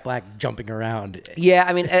just Jack Black jumping around. Yeah,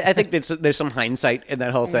 I mean, I think there's some hindsight in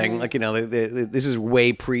that whole thing. Like, this is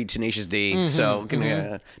way pre Tenacious D, so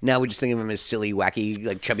now we just think of him as silly, wacky,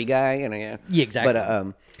 like chubby guy. Yeah,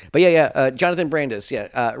 exactly. But Jonathan Brandis,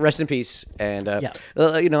 rest in peace. And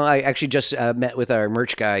I actually just met with our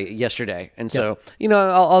merch guy yesterday, and so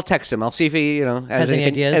I'll text him. I'll see if he has any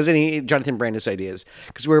ideas, has any Jonathan Brandis ideas,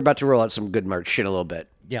 because we're about to roll out some good merch in a little bit.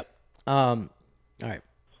 Yep. All right.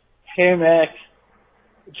 Hey Mac,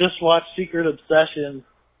 just watched Secret Obsession,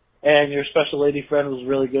 and your special lady friend was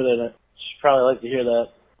really good at it. She'd probably like to hear that.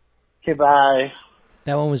 Okay, bye.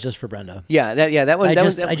 That one was just for Brenda. Yeah, that one.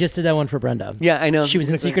 I just did that one for Brenda. Yeah, I know. She was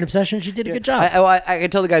in Secret Obsession. She did a good job. I can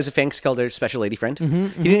tell the guys at Fanks called her special lady friend.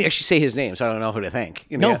 He didn't actually say his name, so I don't know who to thank.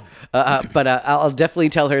 No. But I'll definitely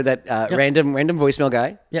tell her that random voicemail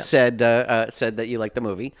guy said that you liked the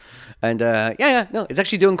movie, and no, it's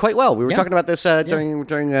actually doing quite well. We were talking about this during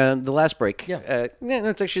the last break.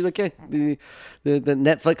 It's actually like the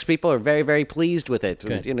Netflix people are very, very pleased with it.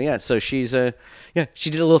 Good. And, so she's she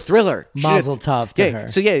did a little thriller. Mazel tov to her.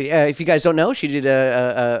 So if you guys don't know, she did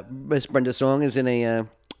Miss Brenda Song is in a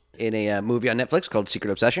movie on Netflix called Secret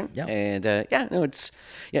Obsession.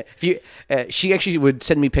 She actually would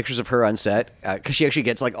send me pictures of her on set because she actually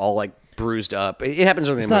gets like all like bruised up. It happens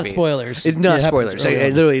in the movie. It's not spoilers. It's not It happens spoilers. early on.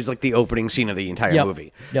 It literally is like the opening scene of the entire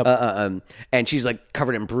movie. Yep. And she's like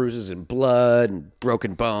covered in bruises and blood and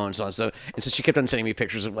broken bones and so she kept on sending me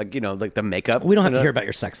pictures of like like the makeup. We don't have to hear about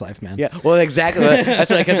your sex life, man. Yeah, well, exactly.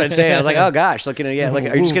 That's what I kept on saying. I was like, oh gosh, like like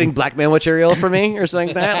are you just getting blackmail material for me or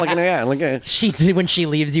something like that? Like she did when she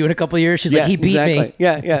leaves you in a couple of years. She's like, he beat me.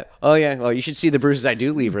 Yeah. Oh yeah. Well, you should see the bruises I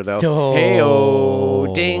do leave her though.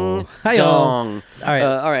 Hey-o. Ding Hi-yo. dong. All right.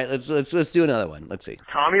 All right. Let's do another one. Let's see.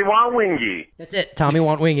 Tommy Want Wingy. That's it. Tommy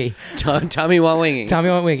Want Wingy. Tommy Want Wingy. Tommy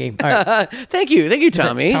Want Wingy. All right. Thank you,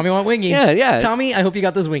 Tommy. Tommy Want Wingy. Yeah. Tommy, I hope you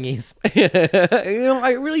got those wingies.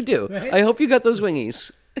 I really do. Right? I hope you got those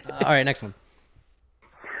wingies. All right, next one.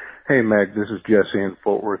 Hey, Meg, this is Jesse in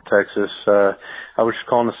Fort Worth, Texas. I was just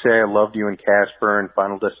calling to say I loved you and Casper and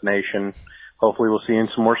Final Destination. Hopefully we'll see you in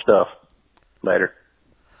some more stuff. Later.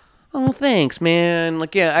 Oh, thanks, man.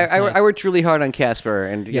 Like, I worked really hard on Casper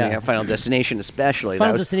and Final Destination especially.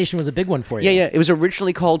 Final Destination was a big one for you. Yeah. It was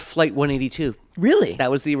originally called Flight 182. Really? That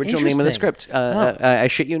was the original name of the script. I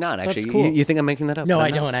shit you not, actually. That's cool. You think I'm making that up? No,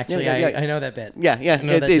 I don't, actually. I know that bit. Yeah.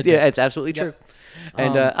 It's absolutely true.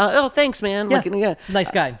 And thanks, man. Yeah, like, it's a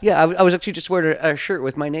nice guy. Yeah, I was actually just wearing a shirt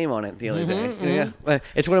with my name on it the other day. Yeah,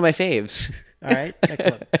 it's one of my faves. All right, next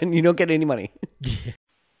one. And you don't get any money.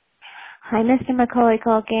 Hi, Mr. Macaulay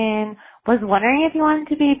Culkin. Was wondering if you wanted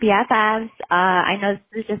to be BFFs. I know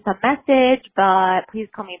this is just a message, but please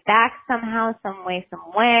call me back somehow, some way,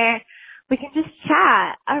 somewhere. We can just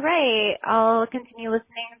chat. All right. I'll continue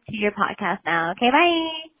listening to your podcast now. Okay, bye.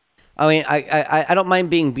 I mean, I don't mind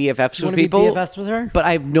being BFFs with people. Be BFFs with her? But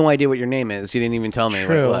I have no idea what your name is. You didn't even tell me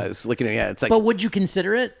True. what it was. Looking at it's like. But would you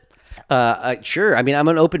consider it? Sure. I mean, I'm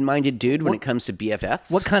an open-minded dude when it comes to BFFs.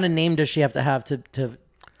 What kind of name does she have to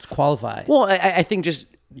qualify? Well, I think just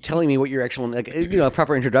telling me what your actual, a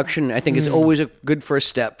proper introduction, I think is always a good first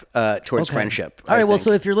step towards friendship. All right. Well,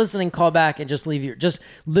 so if you're listening, call back and just leave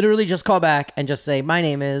literally just call back and just say, my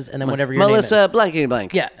name is, and then whatever your Melissa name is. blankety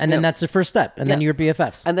blank. Yeah. And then that's the first step. And then you're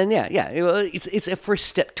BFFs. And then, it's a first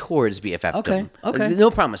step towards BFF. Okay. No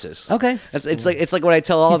promises. Okay. It's like what I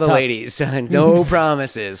tell all the tough. ladies. No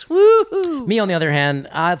promises. Woohoo. Me, on the other hand,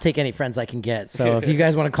 I'll take any friends I can get. So if you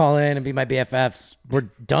guys want to call in and be my BFFs, we're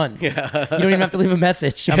done. Yeah. You don't even have to leave a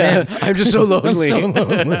message. I'm just so lonely. I'm so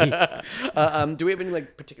lonely. Do we have any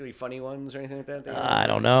particularly funny ones or anything like that? I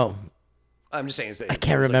don't know. I'm just saying. I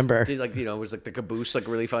can't remember. Was like the caboose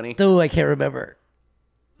really funny? Oh, I can't remember.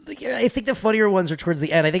 I think the funnier ones are towards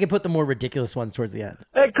the end. I think I put the more ridiculous ones towards the end.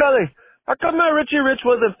 Hey, Cully, how come Richie Rich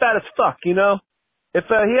wasn't fat as fuck, If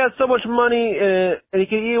he had so much money and he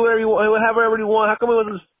could eat whatever he want, he would have whatever he want, how come he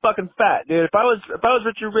wasn't fucking fat, dude? If I was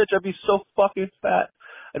Richie Rich, I'd be so fucking fat.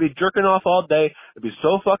 I'd be jerking off all day. I'd be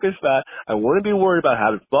so fucking fat. I wouldn't be worried about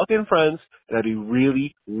having fucking friends, and I'd be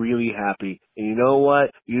really, really happy. And you know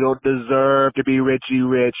what? You don't deserve to be Richie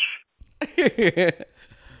Rich.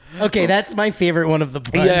 Okay, that's my favorite one of the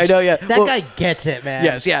bunch. Yeah, I know, yeah. That guy gets it, man.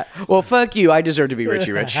 Yes, yeah. Well, fuck you. I deserve to be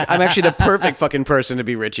Richie Rich. I'm actually the perfect fucking person to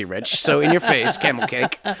be Richie Rich. So in your face, camel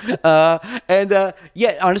cake.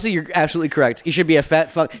 Yeah, honestly, you're absolutely correct. He should be a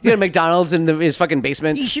fat fuck. He got a McDonald's in his fucking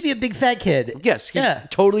basement. He should be a big fat kid. Yes, he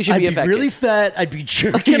totally should I'd be a fat really kid. fat. I'd be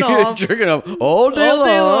jerking off. Jerking off all day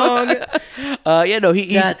long.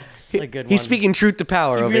 That's a good one. He's speaking truth to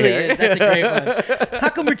power over really here. is. That's a great one. How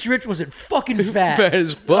come Richie Rich wasn't fucking fat? Fat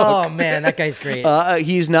as fuck. Oh man, that guy's great.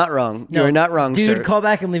 He's not wrong. No, You're not wrong, dude. sir. Call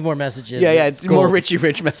back and leave more messages. Yeah, It's more gold. Richie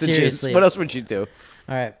Rich messages. Seriously. What else would you do?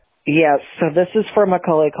 All right. Yeah, so this is for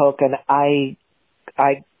Macaulay Culkin. I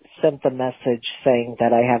sent the message saying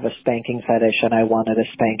that I have a spanking fetish and I wanted a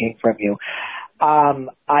spanking from you.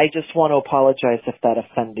 I just want to apologize if that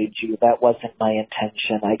offended you. That wasn't my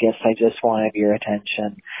intention. I guess I just wanted your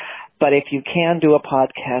attention. But if you can do a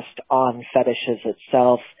podcast on fetishes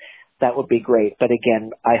itself, that would be great. But again,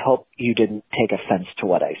 I hope you didn't take offense to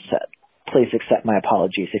what I said. Please accept my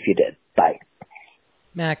apologies if you did. Bye.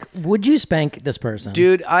 Mac, would you spank this person?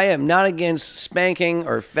 Dude, I am not against spanking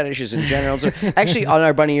or fetishes in general. So, actually, on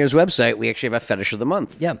our Bunny Ears website, we actually have a fetish of the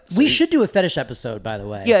month. Yeah, we should do a fetish episode, by the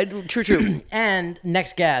way. Yeah, true. And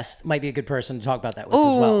next guest might be a good person to talk about that with as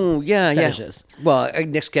well. Oh, yeah, Fetishes. yeah. Well,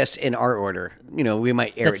 next guest in our order. You know, we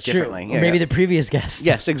might air That's it differently. true. Or maybe the previous guest.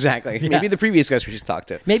 Yes, exactly. Yeah. Maybe the previous guest we should talk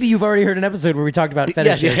to. Maybe you've already heard an episode where we talked about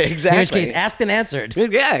fetishes. Yeah, exactly. In which case, asked and answered.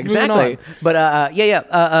 Yeah, exactly. But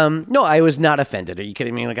no, I was not offended. Are you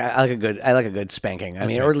kidding me? Like I like a good spanking. I That's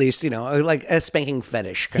mean, right. or at least like a spanking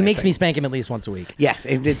fetish. He makes me spank him at least once a week. Yeah,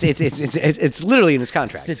 it's literally in his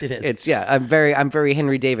contract. It is. It's I'm very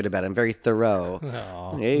Henry David about it. I'm very thorough.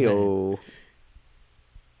 Oh, Hey-o.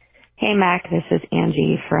 Hey, Mac, this is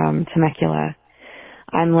Angie from Temecula.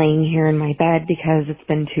 I'm laying here in my bed because it's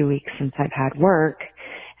been 2 weeks since I've had work.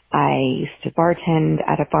 I used to bartend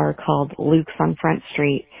at a bar called Luke's on Front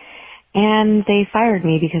Street, and they fired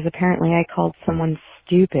me because apparently I called someone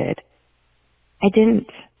stupid. I didn't.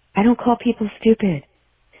 I don't call people stupid.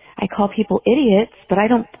 I call people idiots, but I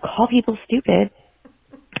don't call people stupid.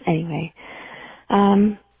 Anyway,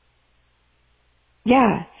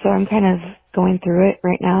 yeah, so I'm kind of going through it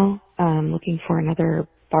right now, looking for another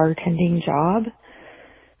bartending job,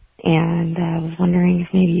 and I was wondering if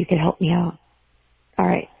maybe you could help me out. All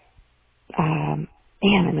right. Man,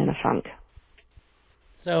 I'm in a funk.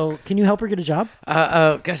 So, can you help her get a job?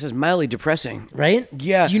 Guess it's mildly depressing, right?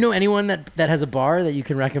 Yeah. Do you know anyone that has a bar that you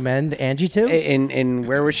can recommend Angie to? In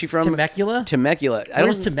where was she from? Temecula. Temecula.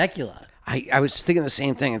 Where's Temecula? I was thinking the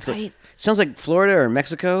same thing. It's like, it sounds like Florida or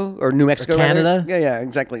Mexico or New Mexico, Or Canada? rather. Yeah,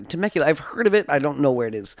 exactly. Temecula. I've heard of it. I don't know where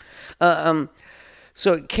it is.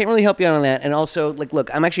 So can't really help you out on that. And also, like, look,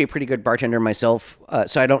 I'm actually a pretty good bartender myself,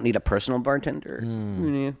 so I don't need a personal bartender.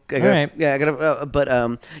 Yeah, All right. Yeah, I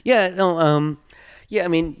gotta. Yeah, I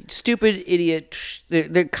mean, stupid, idiot.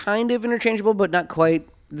 They're kind of interchangeable, but not quite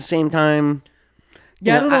at the same time.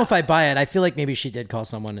 Yeah, I don't know if I buy it. I feel like maybe she did call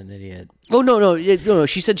someone an idiot. Oh no!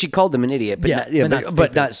 She said she called them an idiot, but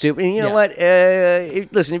not stupid. And you know what?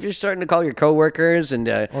 Listen, if you're starting to call your coworkers and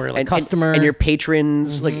or like and, customer and your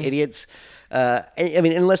patrons like idiots, I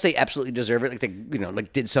mean, unless they absolutely deserve it, like they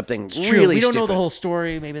did something It's true. really We don't know stupid. the whole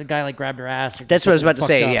story. Maybe the guy like grabbed her ass. Or That's what I was about to fucked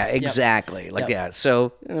say. up. Yeah, Yep. exactly. Like Yep. yeah.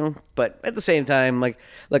 So but at the same time, like,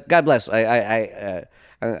 look, God bless. I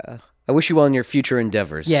wish you well in your future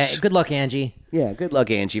endeavors. Yeah. Good luck, Angie. Yeah. Good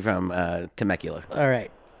luck, Angie from Temecula. All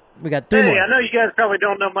right. We got three Hey, more. I know you guys probably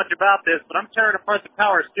don't know much about this, but I'm tearing apart the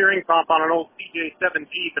power steering pump on an old CJ7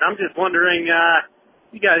 Jeep, and I'm just wondering,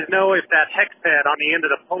 you guys know if that hex pad on the end of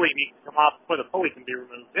the pulley needs to come off before the pulley can be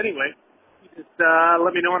removed. Anyway, you just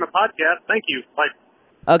let me know on the podcast. Thank you. Bye.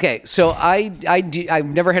 Okay, so I've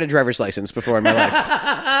never had a driver's license before in my life.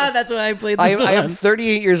 That's why I played this I am one.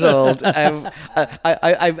 38 years old. I've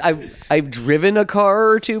driven a car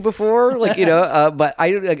or two before, but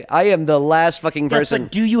I am the last fucking Yes, person.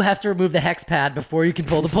 but do you have to remove the hex pad before you can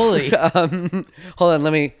pull the pulley? Hold on,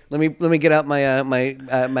 let me get out my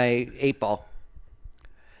 8-ball.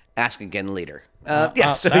 Ask again later. All right.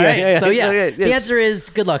 The answer is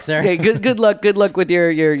good luck, sir. Yeah, good luck with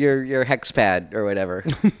your hex pad or whatever.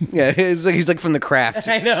 Yeah, he's like from The Craft.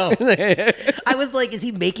 I know. I was like, is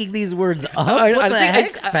he making these words up? What's a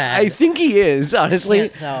hex pad? I think he is, honestly.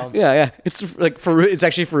 Can't tell. Yeah. It's like it's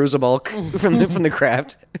actually Firuza Balk from The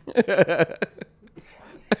Craft. That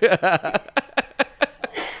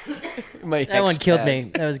one killed me.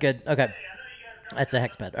 That was good. Okay. That's a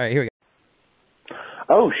hex pad. All right, here we go.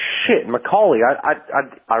 Oh shit, Macaulay!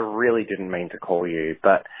 I really didn't mean to call you,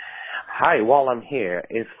 but hey, while I'm here,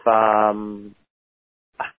 if I don't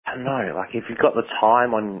know, like if you've got the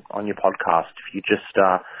time on your podcast, if you just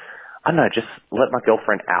I don't know, just let my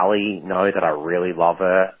girlfriend Allie know that I really love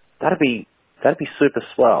her. That'd be super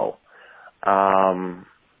swell.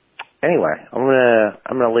 Anyway, I'm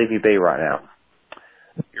gonna leave you be right now.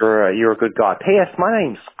 You're a good guy. P.S. My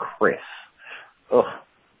name's Chris. Ugh,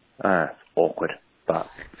 it's awkward, but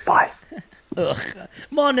bye. Ugh.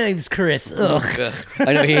 My name's Chris. Ugh.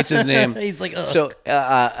 I know he hates his name. He's like, ugh. So,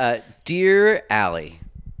 dear Allie,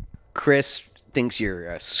 Chris thinks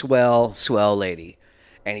you're a swell lady,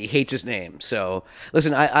 and he hates his name. So,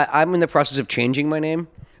 listen, I'm in the process of changing my name.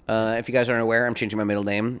 If you guys aren't aware, I'm changing my middle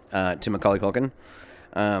name to Macaulay Culkin.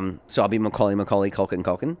 So I'll be Macaulay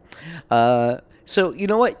Culkin. So you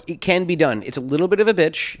know what? It can be done. It's a little bit of a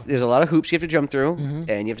bitch. There's a lot of hoops you have to jump through,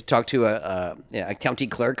 and you have to talk to a county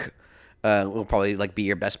clerk. Will probably like be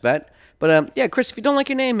your best bet. But yeah, Chris, if you don't like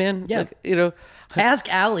your name, man, like,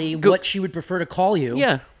 ask Allie what she would prefer to call you.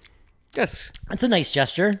 Yeah. Yes. That's a nice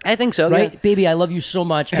gesture. I think so, right? yeah. Baby, I love you so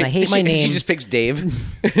much, and I hate my name. She just picks Dave.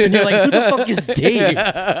 And you're like, who the fuck is Dave?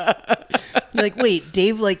 You're like, wait,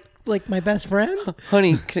 Dave, like my best friend?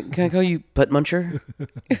 Honey, can I call you Butt Muncher?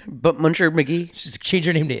 Butt Muncher McGee? Just change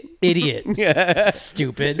your name to Idiot. Yeah.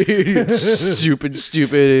 Stupid. Idiot.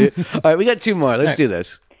 Stupid. All right, we got two more. Let's do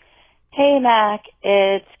this. Hey, Mac.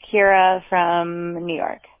 It's Kira from New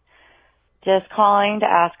York. Just calling to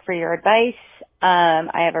ask for your advice.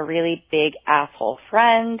 I have a really big asshole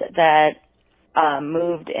friend that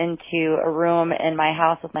moved into a room in my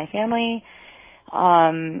house with my family.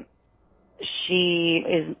 She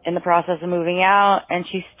is in the process of moving out, and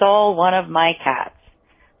she stole one of my cats,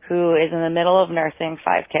 who is in the middle of nursing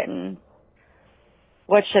 5 kittens.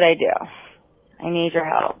 What should I do? I need your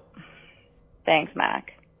help. Thanks,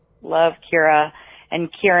 Mac. Love, Kira. And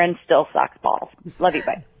Kieran still sucks balls. Love you,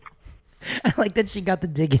 bye. I like that she got the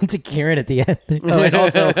dig into Kieran at the end. Oh, and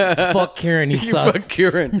also, fuck Kieran, he sucks. Fuck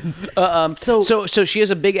Kieran. So she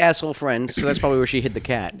has a big asshole friend, so that's probably where she hid the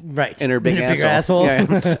cat. Right. In her big bigger asshole.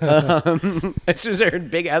 asshole. Yeah. This is her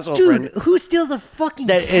big asshole Dude, friend. who steals a fucking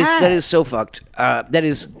cat? That is so fucked. That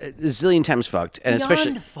is a zillion times fucked. And Beyond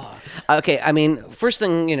especially fucked. Okay, I mean, first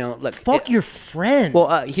thing, look. Fuck your friend.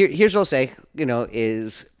 Well, here's what I'll say,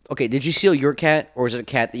 is... Okay, did you steal your cat, or is it a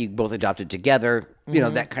cat that you both adopted together?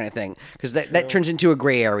 That kind of thing. Because that turns into a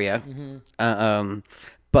gray area.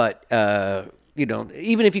 But,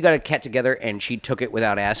 even if you got a cat together and she took it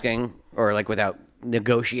without asking, or like without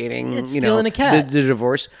negotiating, It's stealing a cat. The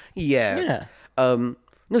divorce. Yeah. No,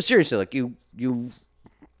 seriously, like you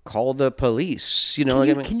call the police,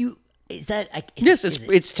 Can you is that... Yes,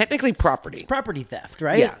 it's technically property. It's property theft,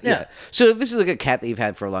 right? Yeah. So if this is like a cat that you've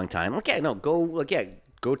had for a long time,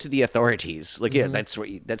 go to the authorities. That's what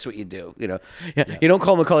you do. You don't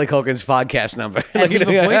call Macaulay Culkin's podcast number. And leave a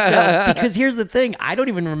voicemail, because here's the thing: I don't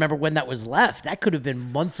even remember when that was left. That could have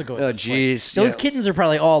been months ago. Oh, jeez. Those kittens are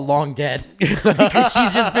probably all long dead because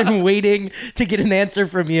she's just been waiting to get an answer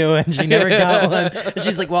from you, and she never got one. And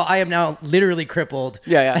she's like, "Well, I am now literally crippled.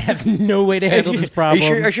 Yeah. I have no way to handle this problem."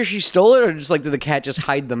 Are you sure she stole it, or just like did the cat just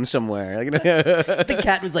hide them somewhere? The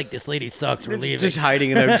cat was like, "This lady sucks. We're leaving." Just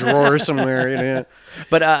hiding in a drawer somewhere.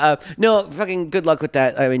 But no, fucking good luck with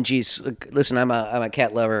that. I mean, geez, listen, I'm a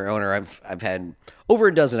cat lover owner. I've had over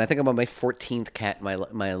a dozen. I think I'm on my 14th cat in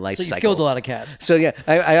my life cycle. So you've killed a lot of cats. So yeah,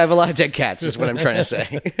 I have a lot of dead cats. Is what I'm trying to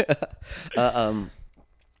say.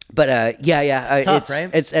 But it's tough, right?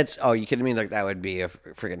 It's oh, you kidding me? Like that would be a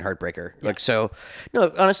freaking heartbreaker. Yeah. Like so,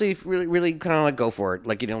 no, honestly, really kind of like go for it.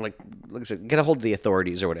 Like like I said, get a hold of the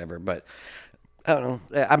authorities or whatever. But I don't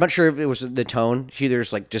know. I'm not sure if it was the tone. She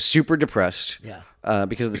either's like just super depressed,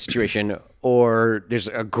 because of the situation, or there's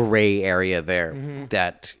a gray area there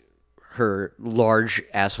that her large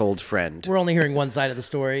assholed friend. We're only hearing one side of the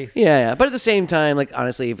story. Yeah. But at the same time, like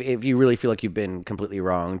honestly, if you really feel like you've been completely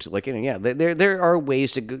wronged, like there are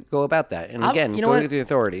ways to go about that. And again, go to the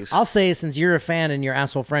authorities. I'll say, since you're a fan and your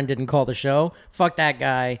asshole friend didn't call the show, fuck that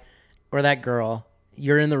guy or that girl.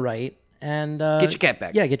 You're in the right. And get your cat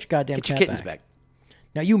back. Yeah, get your goddamn cat Get your kittens back.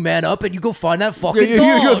 Now you man up and you go find that fucking You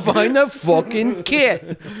dog. go find that fucking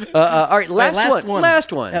kid. All right, last one.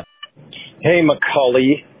 Last one. Yep. Hey,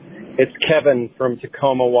 Macaulay. It's Kevin from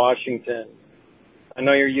Tacoma, Washington. I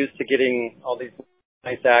know you're used to getting all these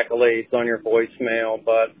nice accolades on your voicemail,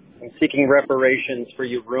 but I'm seeking reparations for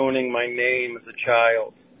you ruining my name as a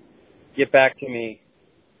child. Get back to me,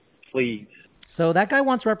 please. So that guy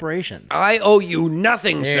wants reparations. I owe you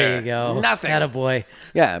nothing, sir. There you go. Nothing. Attaboy.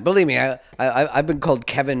 Yeah, believe me, I've been called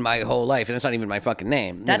Kevin my whole life, and it's not even my fucking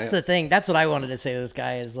name. That's the thing. That's what I wanted to say to this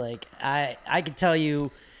guy is like, I could tell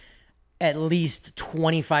you at least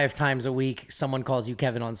 25 times a week someone calls you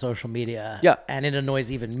Kevin on social media. Yeah. And it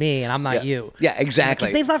annoys even me, and I'm not you. Yeah, exactly.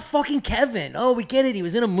 His name's not fucking Kevin. Oh, we get it. He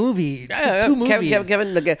was in a movie. Yeah, Two movies.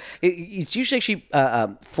 Kevin, like, it's usually actually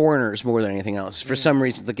foreigners more than anything else. For some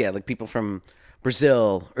reason, like people from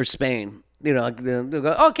Brazil or Spain. You know, like they'll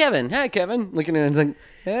go, "Oh, Kevin, hi, Kevin." Looking at it and like,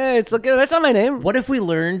 "Hey, it's that's not my name." What if we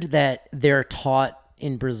learned that they're taught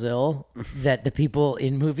in Brazil that the people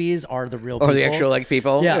in movies are the real people? Or the actual like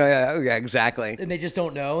people? Yeah. Yeah, exactly. And they just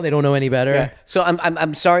don't know. They don't know any better. Yeah. So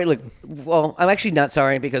I'm sorry. Like, well, I'm actually not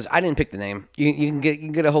sorry because I didn't pick the name. You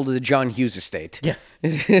can get a hold of the John Hughes estate. Yeah.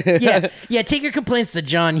 yeah. Take your complaints to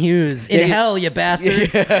John Hughes in hell, you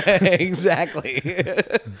bastards. Yeah, exactly.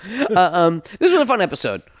 This was a fun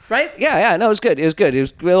episode. Right? Yeah. No, it was good. It was good. It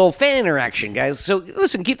was a little fan interaction, guys. So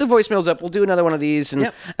listen, keep the voicemails up. We'll do another one of these.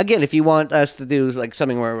 And again, if you want us to do like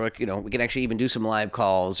something where we can actually even do some live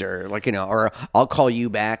calls or or I'll call you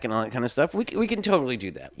back and all that kind of stuff, we can totally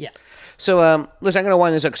do that. Yeah. So listen, I'm gonna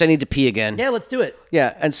wind this up because I need to pee again. Yeah, let's do it.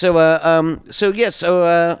 Yeah, and so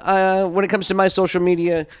when it comes to my social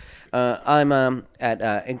media, I'm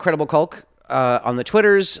at Incredible Culk on the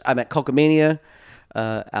Twitters. I'm at Culkamania.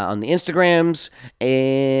 On the Instagrams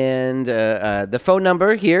and the phone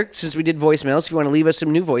number here, since we did voicemails, if you want to leave us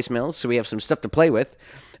some new voicemails so we have some stuff to play with.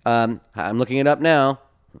 I'm looking it up now.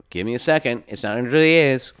 Give me a second. It's not under the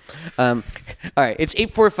A's. All right, it's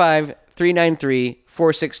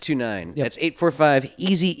 845-393-4629. That's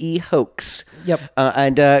 845-EASY-E-HOAX. Yep.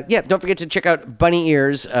 And don't forget to check out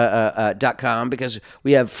bunnyears.com because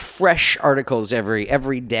we have fresh articles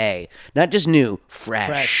every day. Not just new,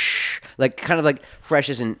 fresh. Like kind of like fresh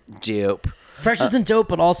isn't dope. Fresh isn't dope,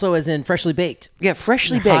 but also as in freshly baked. Yeah,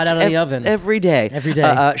 freshly baked. Hot out of the oven. Every day. Every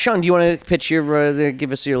day. Sean, do you want to pitch your,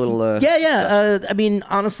 give us your little... Yeah. I mean,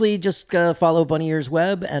 honestly, just follow Bunny Ears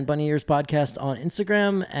Web and Bunny Ears Podcast on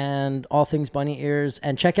Instagram and all things Bunny Ears.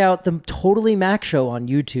 And check out the Totally Mac Show on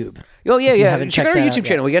YouTube. Oh, yeah. Check out our YouTube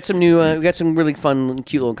channel. We got some new, we got some really fun,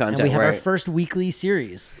 cute little content. And we have our first weekly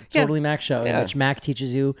series, Totally Mac Show, in Yeah. which Mac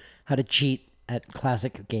teaches you how to cheat at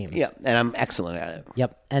classic games. Yeah, and I'm excellent at it.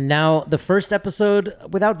 Yep. And now the first episode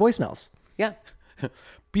without voicemails. Yeah.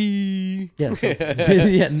 Beep. Yeah. So,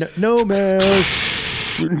 no mails.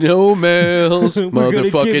 No mails. We're gonna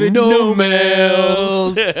give Motherfucking it no no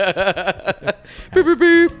mails. Beep, beep,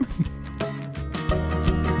 beep.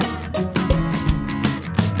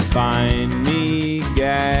 Find me,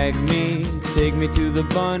 gag me, take me to the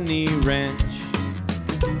bunny ranch.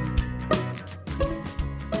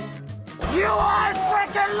 You are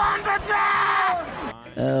freaking lumberjack!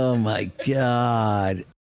 Oh my God.